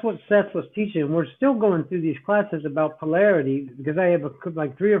 That's what Seth was teaching. We're still going through these classes about polarity because I have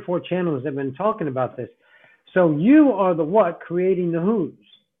like 3 or 4 channels that have been talking about this. So you are the what creating the who's.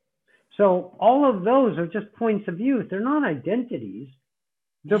 So all of those are just points of view. They're not identities.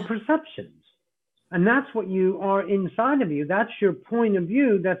 They're perceptions. And that's what you are inside of you. That's your point of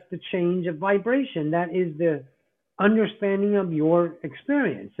view. That's the change of vibration. That is the understanding of your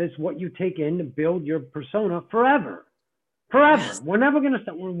experience. It's what you take in to build your persona forever. Forever. Yes. We're never going to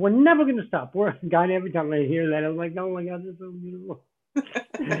stop. We're never going to stop. God, every time I hear that, I'm like, oh my God, that's so beautiful.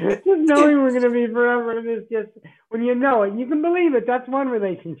 Just knowing we're going to be forever. When you know it, you can believe it. That's one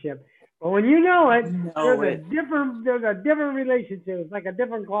relationship. But when you know it, Know it. there's a different relationship. It's like a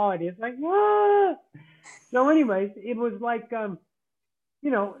different quality. It's like, what? So anyways, it was like,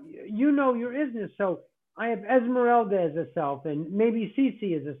 you know your isness. So I have Esmeralda as a self and maybe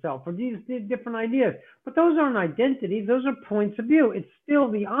Cece as a self, or these different ideas. But those aren't identities. Those are points of view. It's still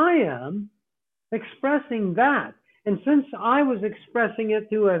the I am expressing that. And since I was expressing it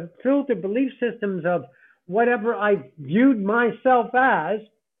through a filtered belief systems of whatever I viewed myself as,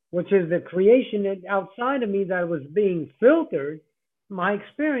 which is the creation outside of me that was being filtered, my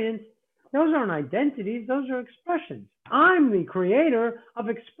experience, those aren't identities, those are expressions. I'm the creator of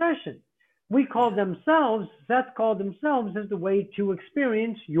expression. We call themselves, Seth called themselves as the way to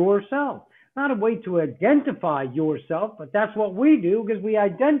experience yourself. Not a way to identify yourself, but that's what we do because we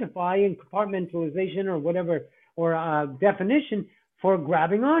identify in compartmentalization or whatever, or definition for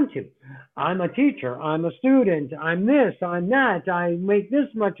grabbing onto. I'm a teacher, I'm a student, I'm this, I'm that, I make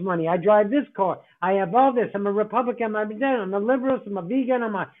this much money, I drive this car, I have all this, I'm a Republican, I'm a liberal, I'm a vegan,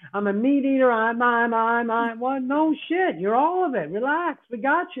 I'm a meat eater, well, no shit, you're all of it, relax, we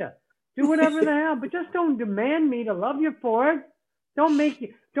got you. Do whatever the hell, but just don't demand me to love you for it. Don't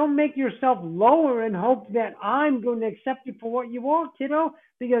make yourself lower and hope that I'm going to accept you for what you are, kiddo,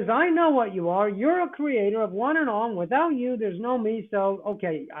 because I know what you are. You're a creator of one and all. And without you, there's no me. So,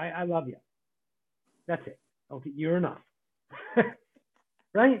 okay, I love you. That's it. Okay, you're enough.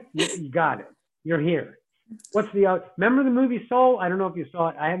 Right? You got it. You're here. What's the remember the movie Soul? I don't know if you saw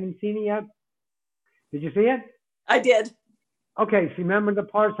it. I haven't seen it yet. Did you see it? I did. Okay, so remember the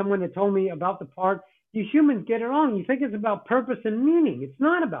part, someone had told me about the part, you humans get it wrong. You think it's about purpose and meaning. It's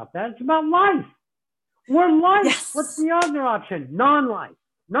not about that. It's about life. We're life. Yes. What's the other option? Non-life.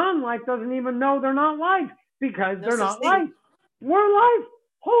 Non-life doesn't even know they're not life because they're not life. We're life.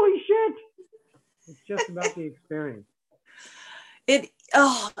 Holy shit. It's just about the experience. Yes.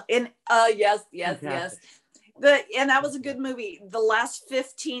 And that was a good movie. The last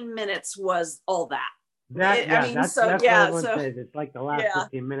 15 minutes was all that. That's what everyone says. It's like the last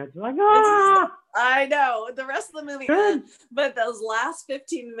 15 minutes. Like, I know the rest of the movie, but those last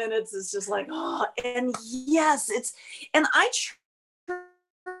 15 minutes is just like, and yes, and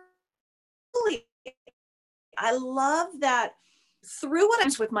I love that through what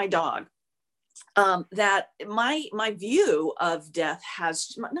I'm with my dog, that my view of death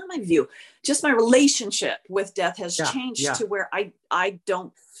has, not my view, just my relationship with death has changed to where I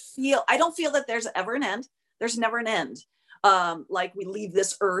don't feel that there's ever an end. There's never an end. Like we leave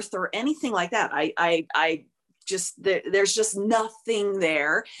this earth or anything like that. I just, there's just nothing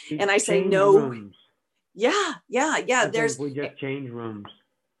there. And I say no. Rooms. Yeah. We just change rooms.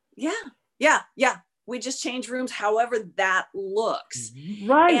 Yeah. We just change rooms, however that looks.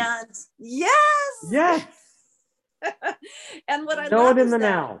 Right. And yes. And what I love is that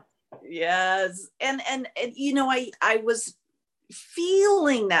now. Yes. And I was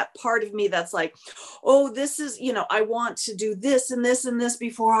feeling that part of me that's like, oh, this is, I want to do this and this and this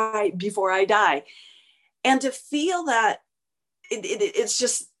before I die. And to feel that it's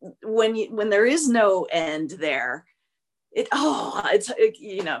just when there is no end there,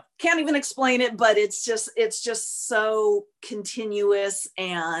 can't even explain it, but it's just so continuous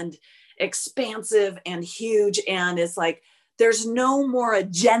and expansive and huge. And it's like, there's no more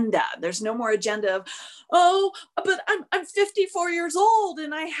agenda. There's no more agenda of, but I'm 54 years old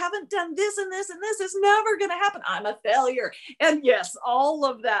and I haven't done this and this and this is never going to happen. I'm a failure. And yes, all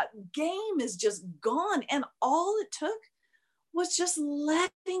of that game is just gone. And all it took was just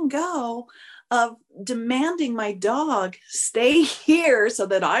letting go of demanding my dog stay here so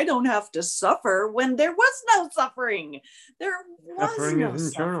that I don't have to suffer when there was no suffering. There was suffering no is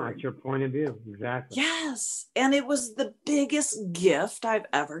internal. suffering. That's your point of view. Exactly. Yes. And it was the biggest gift I've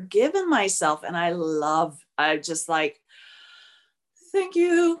ever given myself. And I just like, thank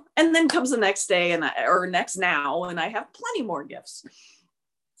you. And then comes the next day or next now, and I have plenty more gifts.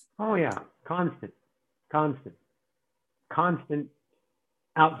 Oh yeah. Constant,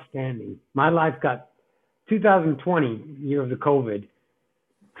 outstanding. My life got 2020, year of the COVID,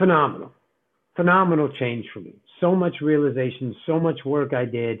 phenomenal change for me. So much realization, so much work I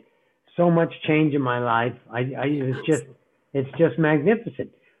did, so much change in my life. It's just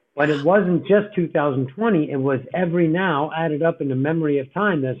magnificent. But it wasn't just 2020. It was every now added up in the memory of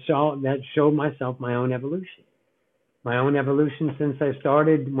time that showed myself my own evolution. My own evolution since I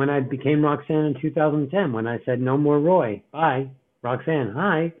started when I became Roxanne in 2010, when I said no more Roy, bye, Roxanne,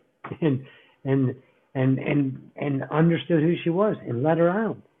 hi, and understood who she was and let her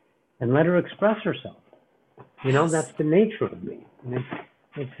out and let her express herself. That's the nature of me.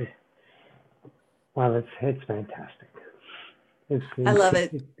 Well, it's fantastic. I love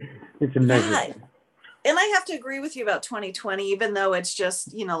it. It's Yeah. immeasurable. And I have to agree with you about 2020, even though it's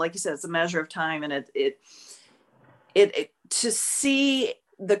just, like you said, it's a measure of time. And it to see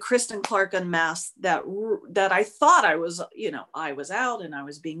the Kristen Clark unmasked that I thought I was, I was out and I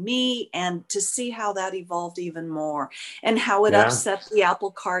was being me, and to see how that evolved even more, and how it Yeah. upset the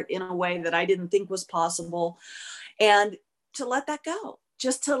apple cart in a way that I didn't think was possible, and to let that go,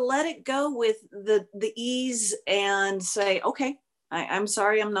 just to let it go with the ease and say, okay, I'm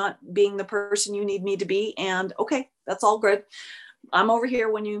sorry, I'm not being the person you need me to be, and okay, that's all good. I'm over here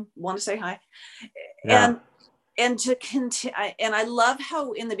when you want to say hi. Yeah. And to continue, and I love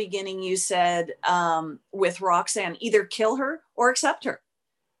how in the beginning you said, with Roxanne, either kill her or accept her.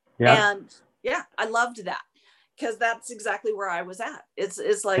 Yeah. And yeah, I loved that, because that's exactly where I was at.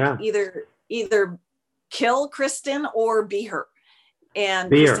 It's like, Yeah. either kill Kristen or be her. And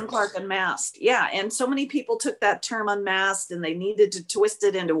Beer. Kristen Clark unmasked. Yeah. And so many people took that term unmasked and they needed to twist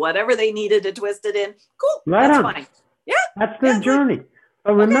it into whatever they needed to twist it in. Cool. Right That's on. fine. Yeah. That's Yeah. their journey. Like,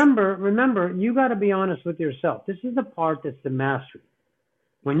 But okay. remember, you got to be honest with yourself. This is the part that's the mastery.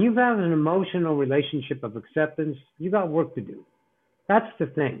 When you have an emotional relationship of acceptance, you got work to do. That's the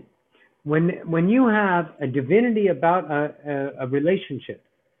thing. When you have a divinity about a relationship,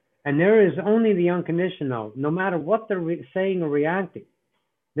 and there is only the unconditional, no matter what they're saying or reacting,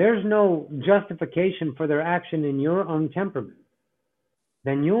 there's no justification for their action in your own temperament,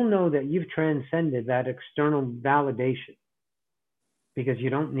 then you'll know that you've transcended that external validation because you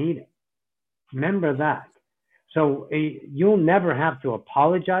don't need it. Remember that. So you'll never have to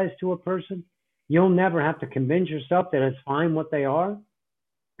apologize to a person. You'll never have to convince yourself that it's fine what they are,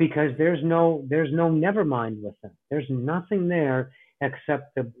 because there's no never mind with them. There's nothing there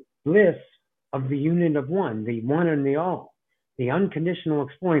except the bliss of the unit of one, the one and the all, the unconditional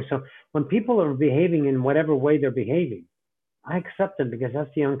exploring. So when people are behaving in whatever way they're behaving, I accept them because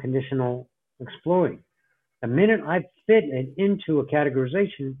that's the unconditional exploring. The minute I fit it into a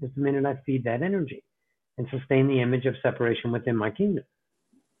categorization is the minute I feed that energy and sustain the image of separation within my kingdom.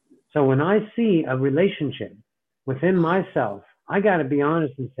 So when I see a relationship within myself, I got to be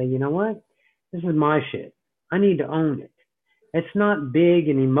honest and say, you know what? This is my shit. I need to own it. It's not big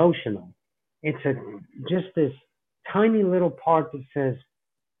and emotional. It's just this tiny little part that says,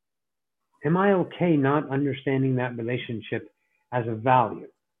 am I okay not understanding that relationship as a value?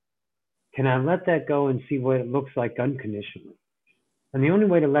 Can I let that go and see what it looks like unconditionally? And the only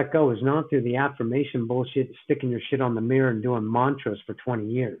way to let go is not through the affirmation bullshit, sticking your shit on the mirror and doing mantras for 20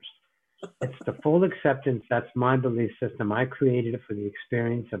 years. It's the full acceptance. That's my belief system. I created it for the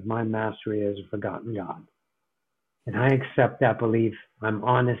experience of my mastery as a forgotten God. And I accept that belief. I'm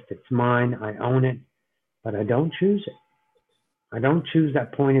honest. It's mine. I own it. But I don't choose it. I don't choose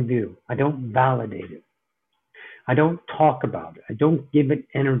that point of view. I don't validate it. I don't talk about it. I don't give it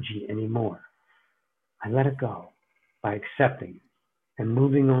energy anymore. I let it go by accepting it and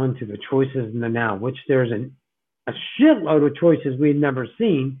moving on to the choices in the now, which there's a shitload of choices we've never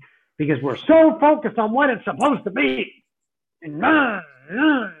seen because we're so focused on what it's supposed to be. And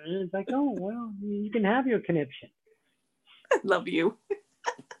it's like, oh, well, you can have your conniption. I love you.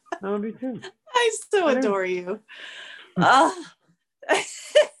 I love you too. I so adore you. I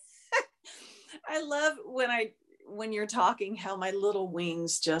love when you're talking, how my little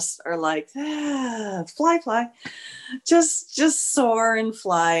wings just are like, fly, just soar and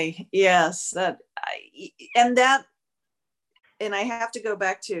fly. Yes, and I have to go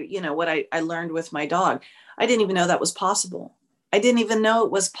back to, what I learned with my dog. I didn't even know that was possible. I didn't even know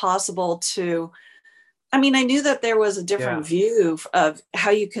it was possible to, I knew that there was a different view of how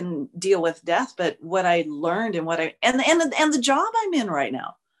you can deal with death, but what I learned and and the job I'm in right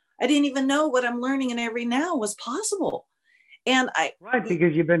now, I didn't even know what I'm learning in every now was possible. And right,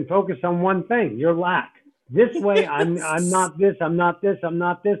 because you've been focused on one thing, your lack. This way, I'm not this, I'm not this, I'm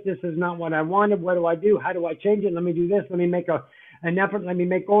not this. This is not what I wanted. What do I do? How do I change it? Let me do this. Let me make an effort. Let me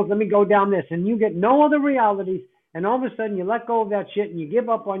make goals. Let me go down this. And you get no other realities. And all of a sudden, you let go of that shit and you give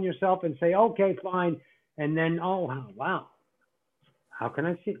up on yourself and say, okay, fine. And then, oh, wow. How can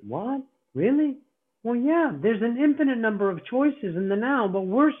I see? What? Really? Well, yeah, there's an infinite number of choices in the now, but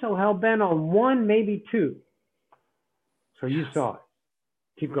we're so hell-bent on one, maybe two. So you saw it.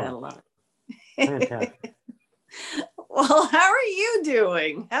 Keep going. I love it. Fantastic. Well, how are you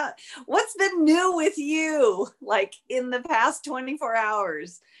doing? What's been new with you, like in the past 24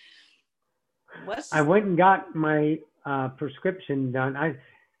 hours? I went and got my prescription done.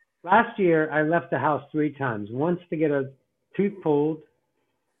 Last year, I left the house 3 times. Once to get a tooth pulled,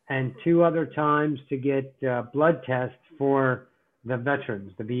 and 2 other times to get blood tests for the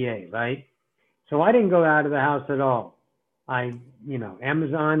veterans, the VA, right? So I didn't go out of the house at all. I,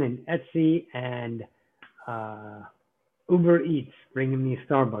 Amazon and Etsy and uh, Uber Eats bringing me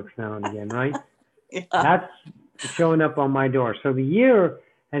Starbucks now and again, right? Yeah. That's showing up on my door. So the year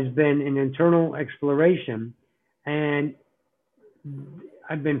has been an internal exploration, and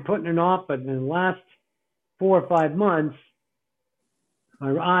I've been putting it off, but in the last 4 or 5 months,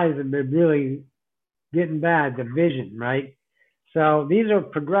 my eyes have been really getting bad, the vision, right? So these are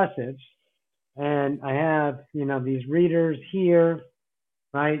progressives, and I have, these readers here,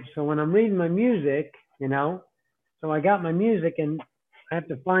 right? So when I'm reading my music, so I got my music and I have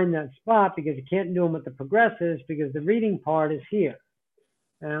to find that spot because you can't do them with the progressives because the reading part is here.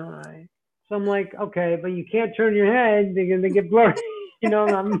 So I'm like, okay, but you can't turn your head because they get blurry.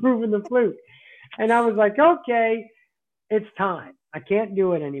 I'm moving the flute. And I was like, okay, it's time. I can't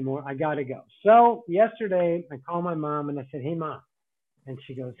do it anymore. I got to go. So yesterday I called my mom and I said, hey, Mom. And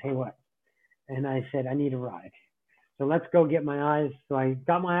she goes, hey, what? And I said, I need a ride. So let's go get my eyes. So I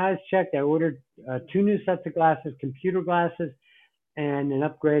got my eyes checked. I ordered 2 new sets of glasses, computer glasses, and an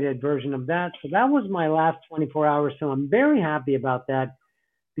upgraded version of that. So that was my last 24 hours. So I'm very happy about that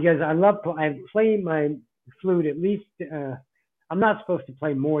because I play my flute at least, I'm not supposed to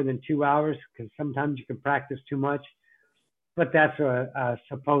play more than 2 hours because sometimes you can practice too much, but that's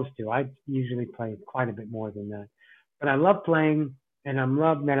supposed to. I usually play quite a bit more than that. But I love playing, and I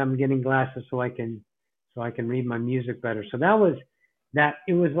love that I'm getting glasses so I can read my music better. So that was that.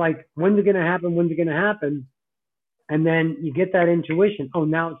 It was like, when's it gonna happen? When's it gonna happen? And then you get that intuition. Oh,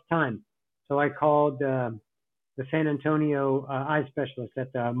 now it's time. So I called the San Antonio eye specialist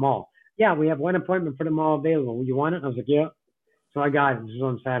at the mall. Yeah, we have one appointment for the mall available. You want it? I was like, yeah. So I got it. This was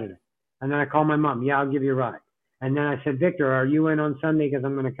on Saturday. And then I called my mom. Yeah, I'll give you a ride. And then I said, Victor, are you in on Sunday? Because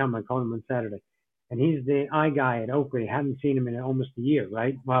I'm going to come. I called him on Saturday. And he's the eye guy at Oakley. I haven't seen him in almost a year,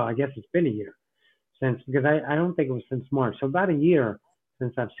 right? Well, I guess it's been a year since, because I don't think it was since March. So about a year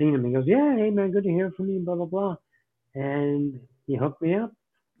since I've seen him. He goes, yeah, hey, man, good to hear from you, blah, blah, blah. And he hooked me up,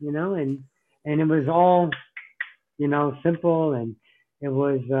 and it was all, simple. And it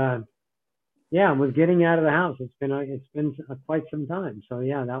was, yeah, it was getting out of the house. It's been quite some time. So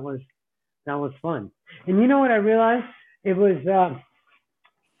yeah, that was fun. And you know what I realized? It was,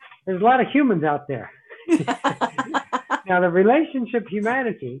 there's a lot of humans out there. Now the relationship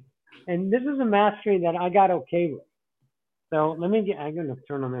humanity, and this is a mastery that I got okay with. So I'm going to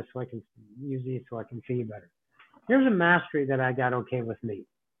turn on this so I can use these so I can see you better. Here's a mastery that I got okay with me.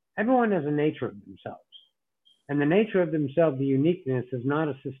 Everyone has a nature of themselves. And the nature of themselves, the uniqueness, is not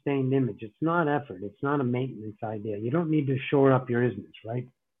a sustained image. It's not effort. It's not a maintenance idea. You don't need to shore up your isness, right?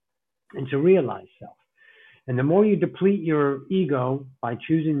 And to realize self. And the more you deplete your ego by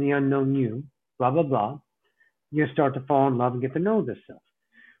choosing the unknown you, blah, blah, blah, you start to fall in love and get to know this self.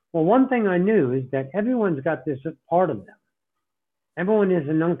 Well, one thing I knew is that everyone's got this part of them. Everyone is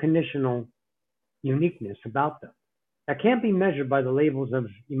an unconditional uniqueness about them that can't be measured by the labels of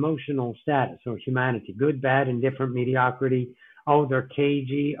emotional status or humanity, good, bad, indifferent, mediocrity. Oh, they're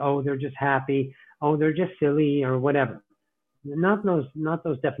cagey. Oh, they're just happy. Oh, they're just silly or whatever. Not those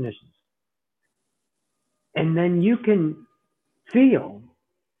definitions. And then you can feel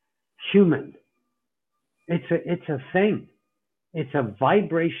human. It's a thing. It's a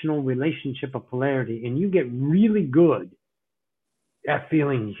vibrational relationship of polarity, and you get really good at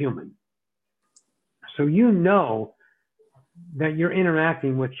feeling human. So you know that you're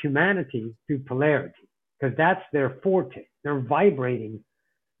interacting with humanity through polarity because that's their forte. They're vibrating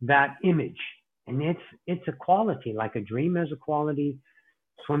that image, and it's a quality. Like a dream has a quality,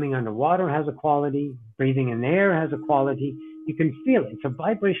 swimming underwater has a quality, breathing in air has a quality. You can feel it. It's a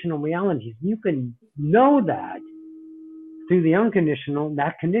vibrational reality. You can know that through the unconditional,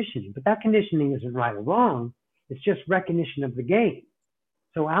 that conditioning. But that conditioning isn't right or wrong. It's just recognition of the game.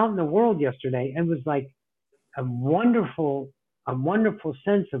 So out in the world yesterday, it was like a wonderful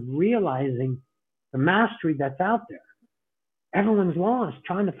sense of realizing the mastery that's out there. Everyone's lost,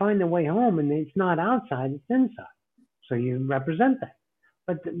 trying to find their way home, and it's not outside, it's inside. So you represent that.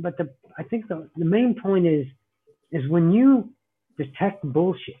 But I think the main point is when you detect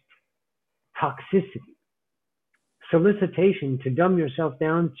bullshit, toxicity, solicitation to dumb yourself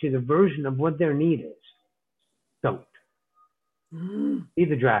down to the version of what their need is, don't. Be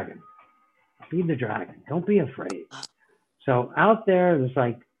the dragon. Be the dragon. Don't be afraid. So out there, it's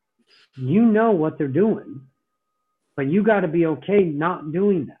like, what they're doing, but you got to be okay not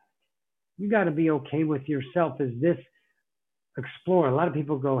doing that. You got to be okay with yourself as this explorer. A lot of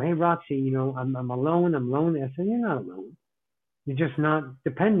people go, hey, Roxy, I'm alone. I'm lonely. I said, you're not alone. You're just not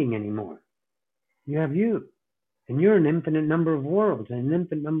depending anymore. You have you. And you're an infinite number of worlds and an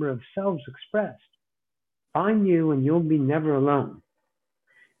infinite number of selves expressed. Find you and you'll be never alone.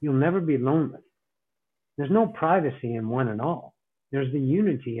 You'll never be lonely. There's no privacy in one and all. There's the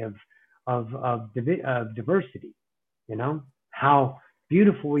unity of diversity, you know, how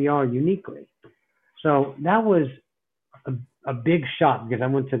beautiful we are uniquely. So that was a, a big shock because I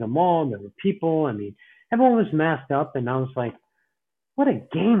went to the mall, there were people, I mean, everyone was masked up, and I was like, what a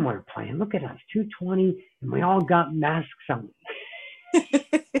game we're playing. Look at us, 220, and we all got masks on.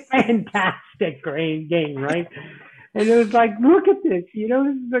 Fantastic great game, right? And it was like, look at this, you know,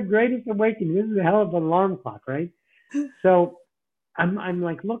 this is the greatest awakening. This is a hell of an alarm clock, right? So I'm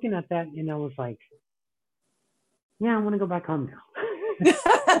like looking at that, and I was like, yeah, I want to go back home now.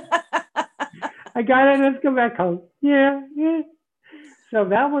 I got it. Let's go back home. Yeah, yeah. So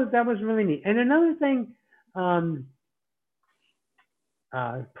that was really neat. And another thing, um,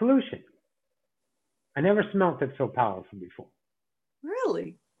 pollution. I never smelt it so powerful before.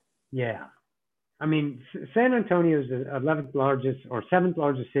 Really? Yeah. I mean, San Antonio is the 11th largest or 7th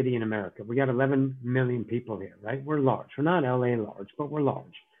largest city in America. We got 11 million people here, right? We're large. We're not LA large, but we're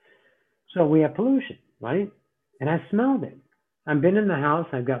large. So we have pollution, right? And I smelled it. I've been in the house.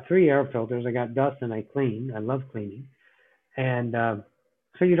 I've got 3 air filters. I got dust and I clean. I love cleaning. And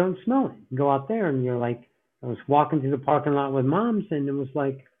so you don't smell it. You go out there and you're like, I was walking through the parking lot with moms and it was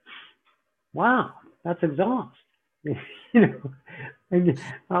like, wow, that's exhaust. you know, and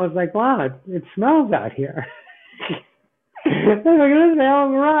I was like, wow, it smells out here. I was like, this is a hell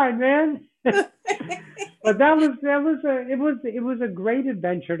of a ride, man. But it was a great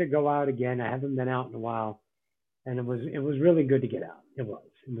adventure to go out again. I haven't been out in a while, and it was really good to get out. It was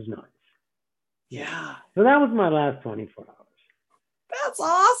nice. Yeah. So that was my last 24 hours. That's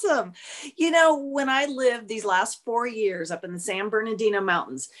awesome. You know, when I lived these last 4 years up in the San Bernardino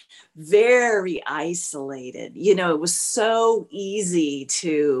Mountains, very isolated, you know, it was so easy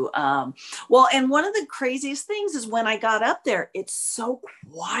to, well, and one of the craziest things is when I got up there, it's so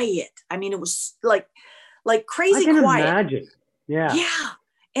quiet. I mean, it was like crazy I can quiet. imagine. Yeah. Yeah.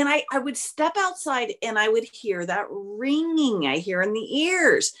 And I would step outside and I would hear that ringing I hear in the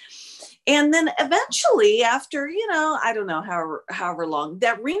ears. And then eventually, after, you know, I don't know, however long,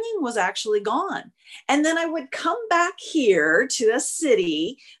 that ringing was actually gone. And then I would come back here to the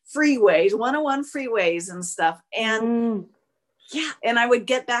city, freeways, 101 freeways and stuff. And yeah, and I would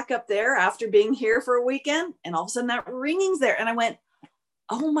get back up there after being here for a weekend, and all of a sudden that ringing's there. And I went,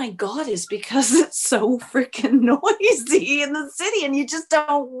 oh my God, it's because it's so freaking noisy in the city and you just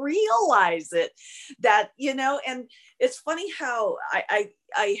don't realize it, that, you know. And it's funny how I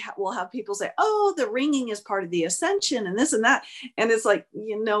will have people say, oh, the ringing is part of the ascension and this and that. And it's like,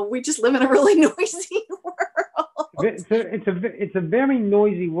 you know, we just live in a really noisy world. It's a very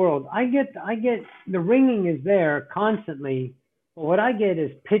noisy world. I get the ringing is there constantly, but what I get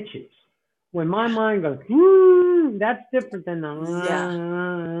is pitches. When my mind goes, that's different than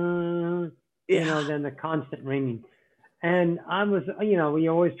the, you know, than the constant ringing. And I was, you know, we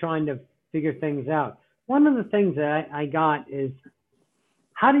always trying to figure things out. One of the things that I got is,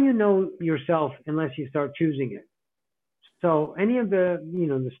 how do you know yourself unless you start choosing it? So any of the, you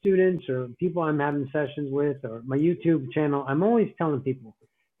know, the students or people I'm having sessions with or my YouTube channel, I'm always telling people,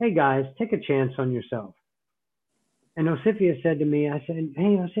 hey guys, take a chance on yourself. And Osifius said to me, I said,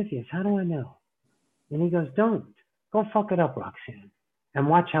 hey Osifius, how do I know? And he goes, don't. Go fuck it up, Roxanne. And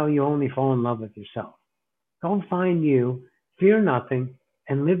watch how you only fall in love with yourself. Go find you, fear nothing,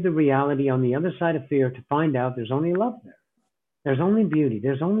 and live the reality on the other side of fear to find out there's only love there. There's only beauty.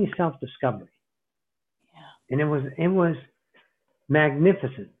 There's only self-discovery. Yeah. And it was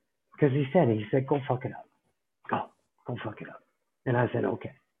magnificent because he said, go fuck it up. Go fuck it up. And I said,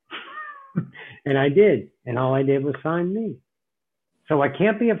 okay. And I did. And all I did was find me. So I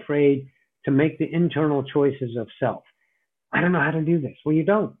can't be afraid to make the internal choices of self. I don't know how to do this. Well, you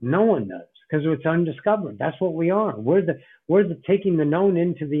don't. No one does because it's undiscovered. That's what we are. We're the taking the known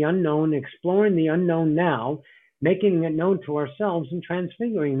into the unknown, exploring the unknown now, making it known to ourselves and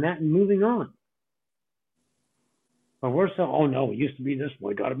transfiguring that and moving on. But we're so, oh no, it used to be this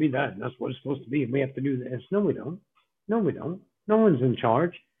way, got to be that, and that's what it's supposed to be, and we have to do this. No, we don't. No, we don't. No one's in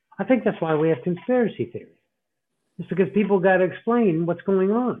charge. I think that's why we have conspiracy theories. It's because people got to explain what's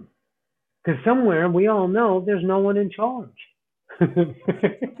going on. Because somewhere we all know there's no one in charge. There's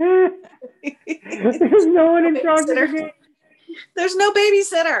no one in charge of the game. There's no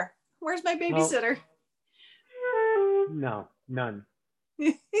babysitter. Where's my babysitter? No, none.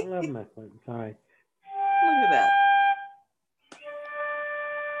 I love my son. Sorry. Look at that.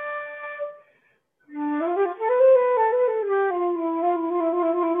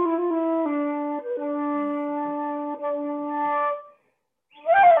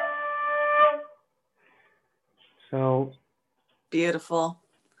 Beautiful.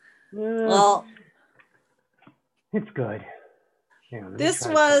 Uh, Well, it's good. Hang on, let me this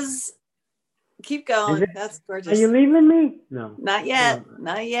try was, keep going. it. That's Are gorgeous. you leaving me? No. Not yet.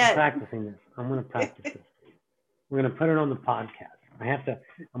 Not I'm yet. practicing this. I'm going to practice this. We're going to put it on the podcast.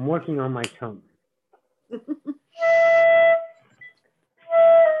 I'm working on my tone.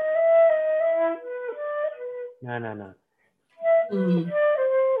 No. Mm.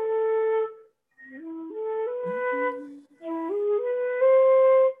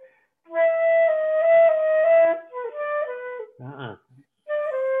 Uh-uh.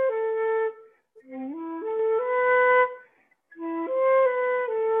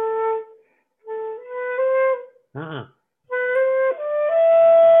 Uh-uh.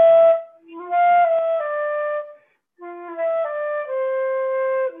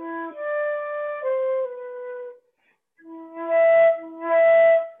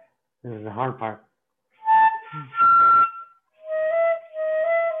 This is the hard part.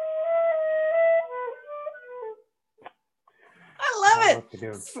 I love it. What to do.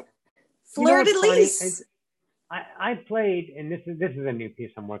 You know Fleur de what's funny? lis. I played, and this is a new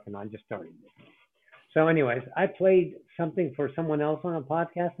piece I'm working on. Just starting. So, anyways, I played something for someone else on a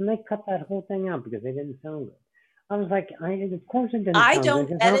podcast, and they cut that whole thing out because they didn't sound good. I was like, of course it didn't I sound don't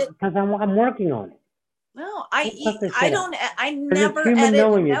good edit. because I'm working on it. No, They cut this I shit out don't. I because it's never human edit.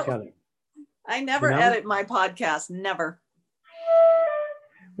 knowing each No, other. I You never know? edit my podcast. Never.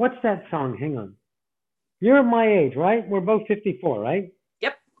 What's that song? Hang on. You're my age, right? We're both 54, right?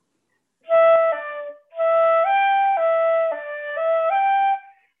 Yep.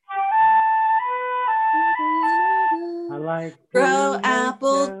 I like Grow to make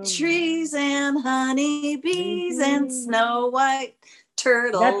apple them. trees and honey bees and snow white That's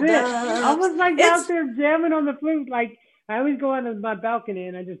turtle it. I doves. was like out It's there jamming on the flute. Like I always go out on my balcony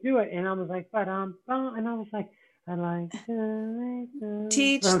and I just do it. And I was like, and I was like, I like to make them.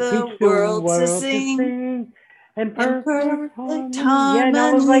 teach Oh, teach the the world to world to sing sing in in perfect perfect harmony. Yeah, and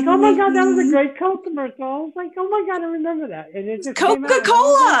I was like, oh my God, that was a harmony. great Coke commercial. I was like, oh my God, I remember that. And it just came out. And I was like,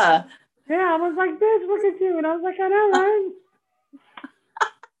 Coca-Cola. yeah, I was like, bitch, look at you. And I was like, I know, right?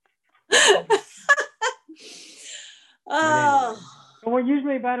 But anyway, Oh, so we're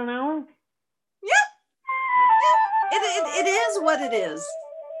usually about an hour. yep. It is what it is.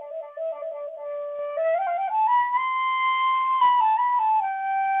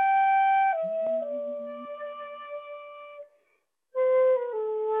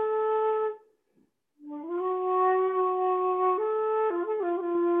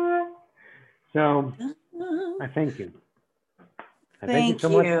 So I thank you. I thank you Thank so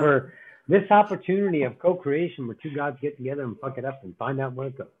much you. for this opportunity of co-creation where two gods get together and fuck it up and find out where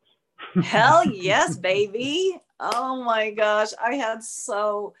it goes. Hell yes, baby. Oh my gosh. I had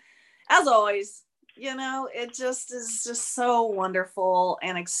so, as always, it just is just so wonderful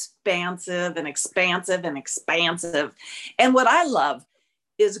and expansive and expansive and expansive. And what I love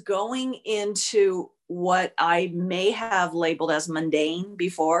is going into what I may have labeled as mundane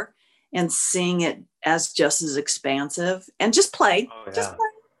before and seeing it as just as expansive and just play. Oh, yeah.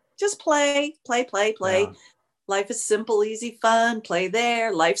 Just play. Yeah. Life is simple, easy, fun. Play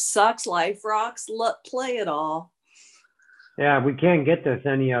there. Life sucks. Life rocks. Play it all. Yeah, we can't get this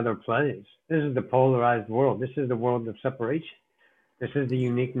any other place. This is the polarized world. This is the world of separation. This is the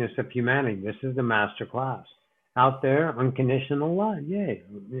uniqueness of humanity. This is the master class. Out there, unconditional love. Yay.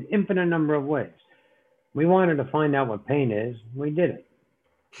 Infinite number of ways. We wanted to find out what pain is. We did it.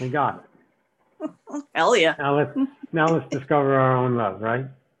 We got it. Hell yeah. Now let's discover our own love, right?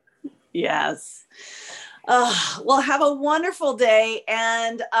 Yes. Well, have a wonderful day.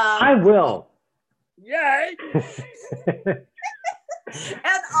 And I will. Yay.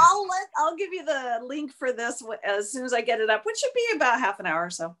 And I'll give you the link for this as soon as I get it up, which should be about half an hour or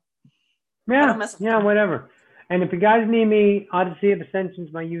so. Yeah, whatever. And if you guys need me, Odyssey of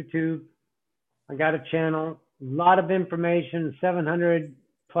Ascension's my YouTube. I got a channel, a lot of information, 700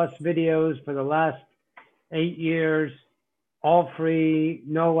 plus videos for the last 8 years, all free,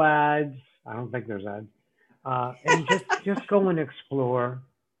 no ads. I don't think there's ads. And just go and explore.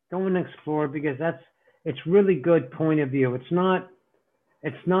 Go and explore because it's really good point of view. It's not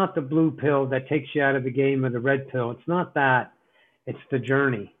the blue pill that takes you out of the game or the red pill. It's not that. It's the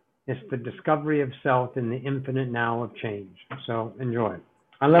journey. It's the discovery of self in the infinite now of change. So enjoy.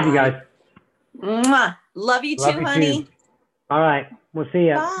 I love you guys. Mwah. Love you too, honey. All right. We'll see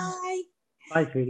you. Bye. Bye, sweetie.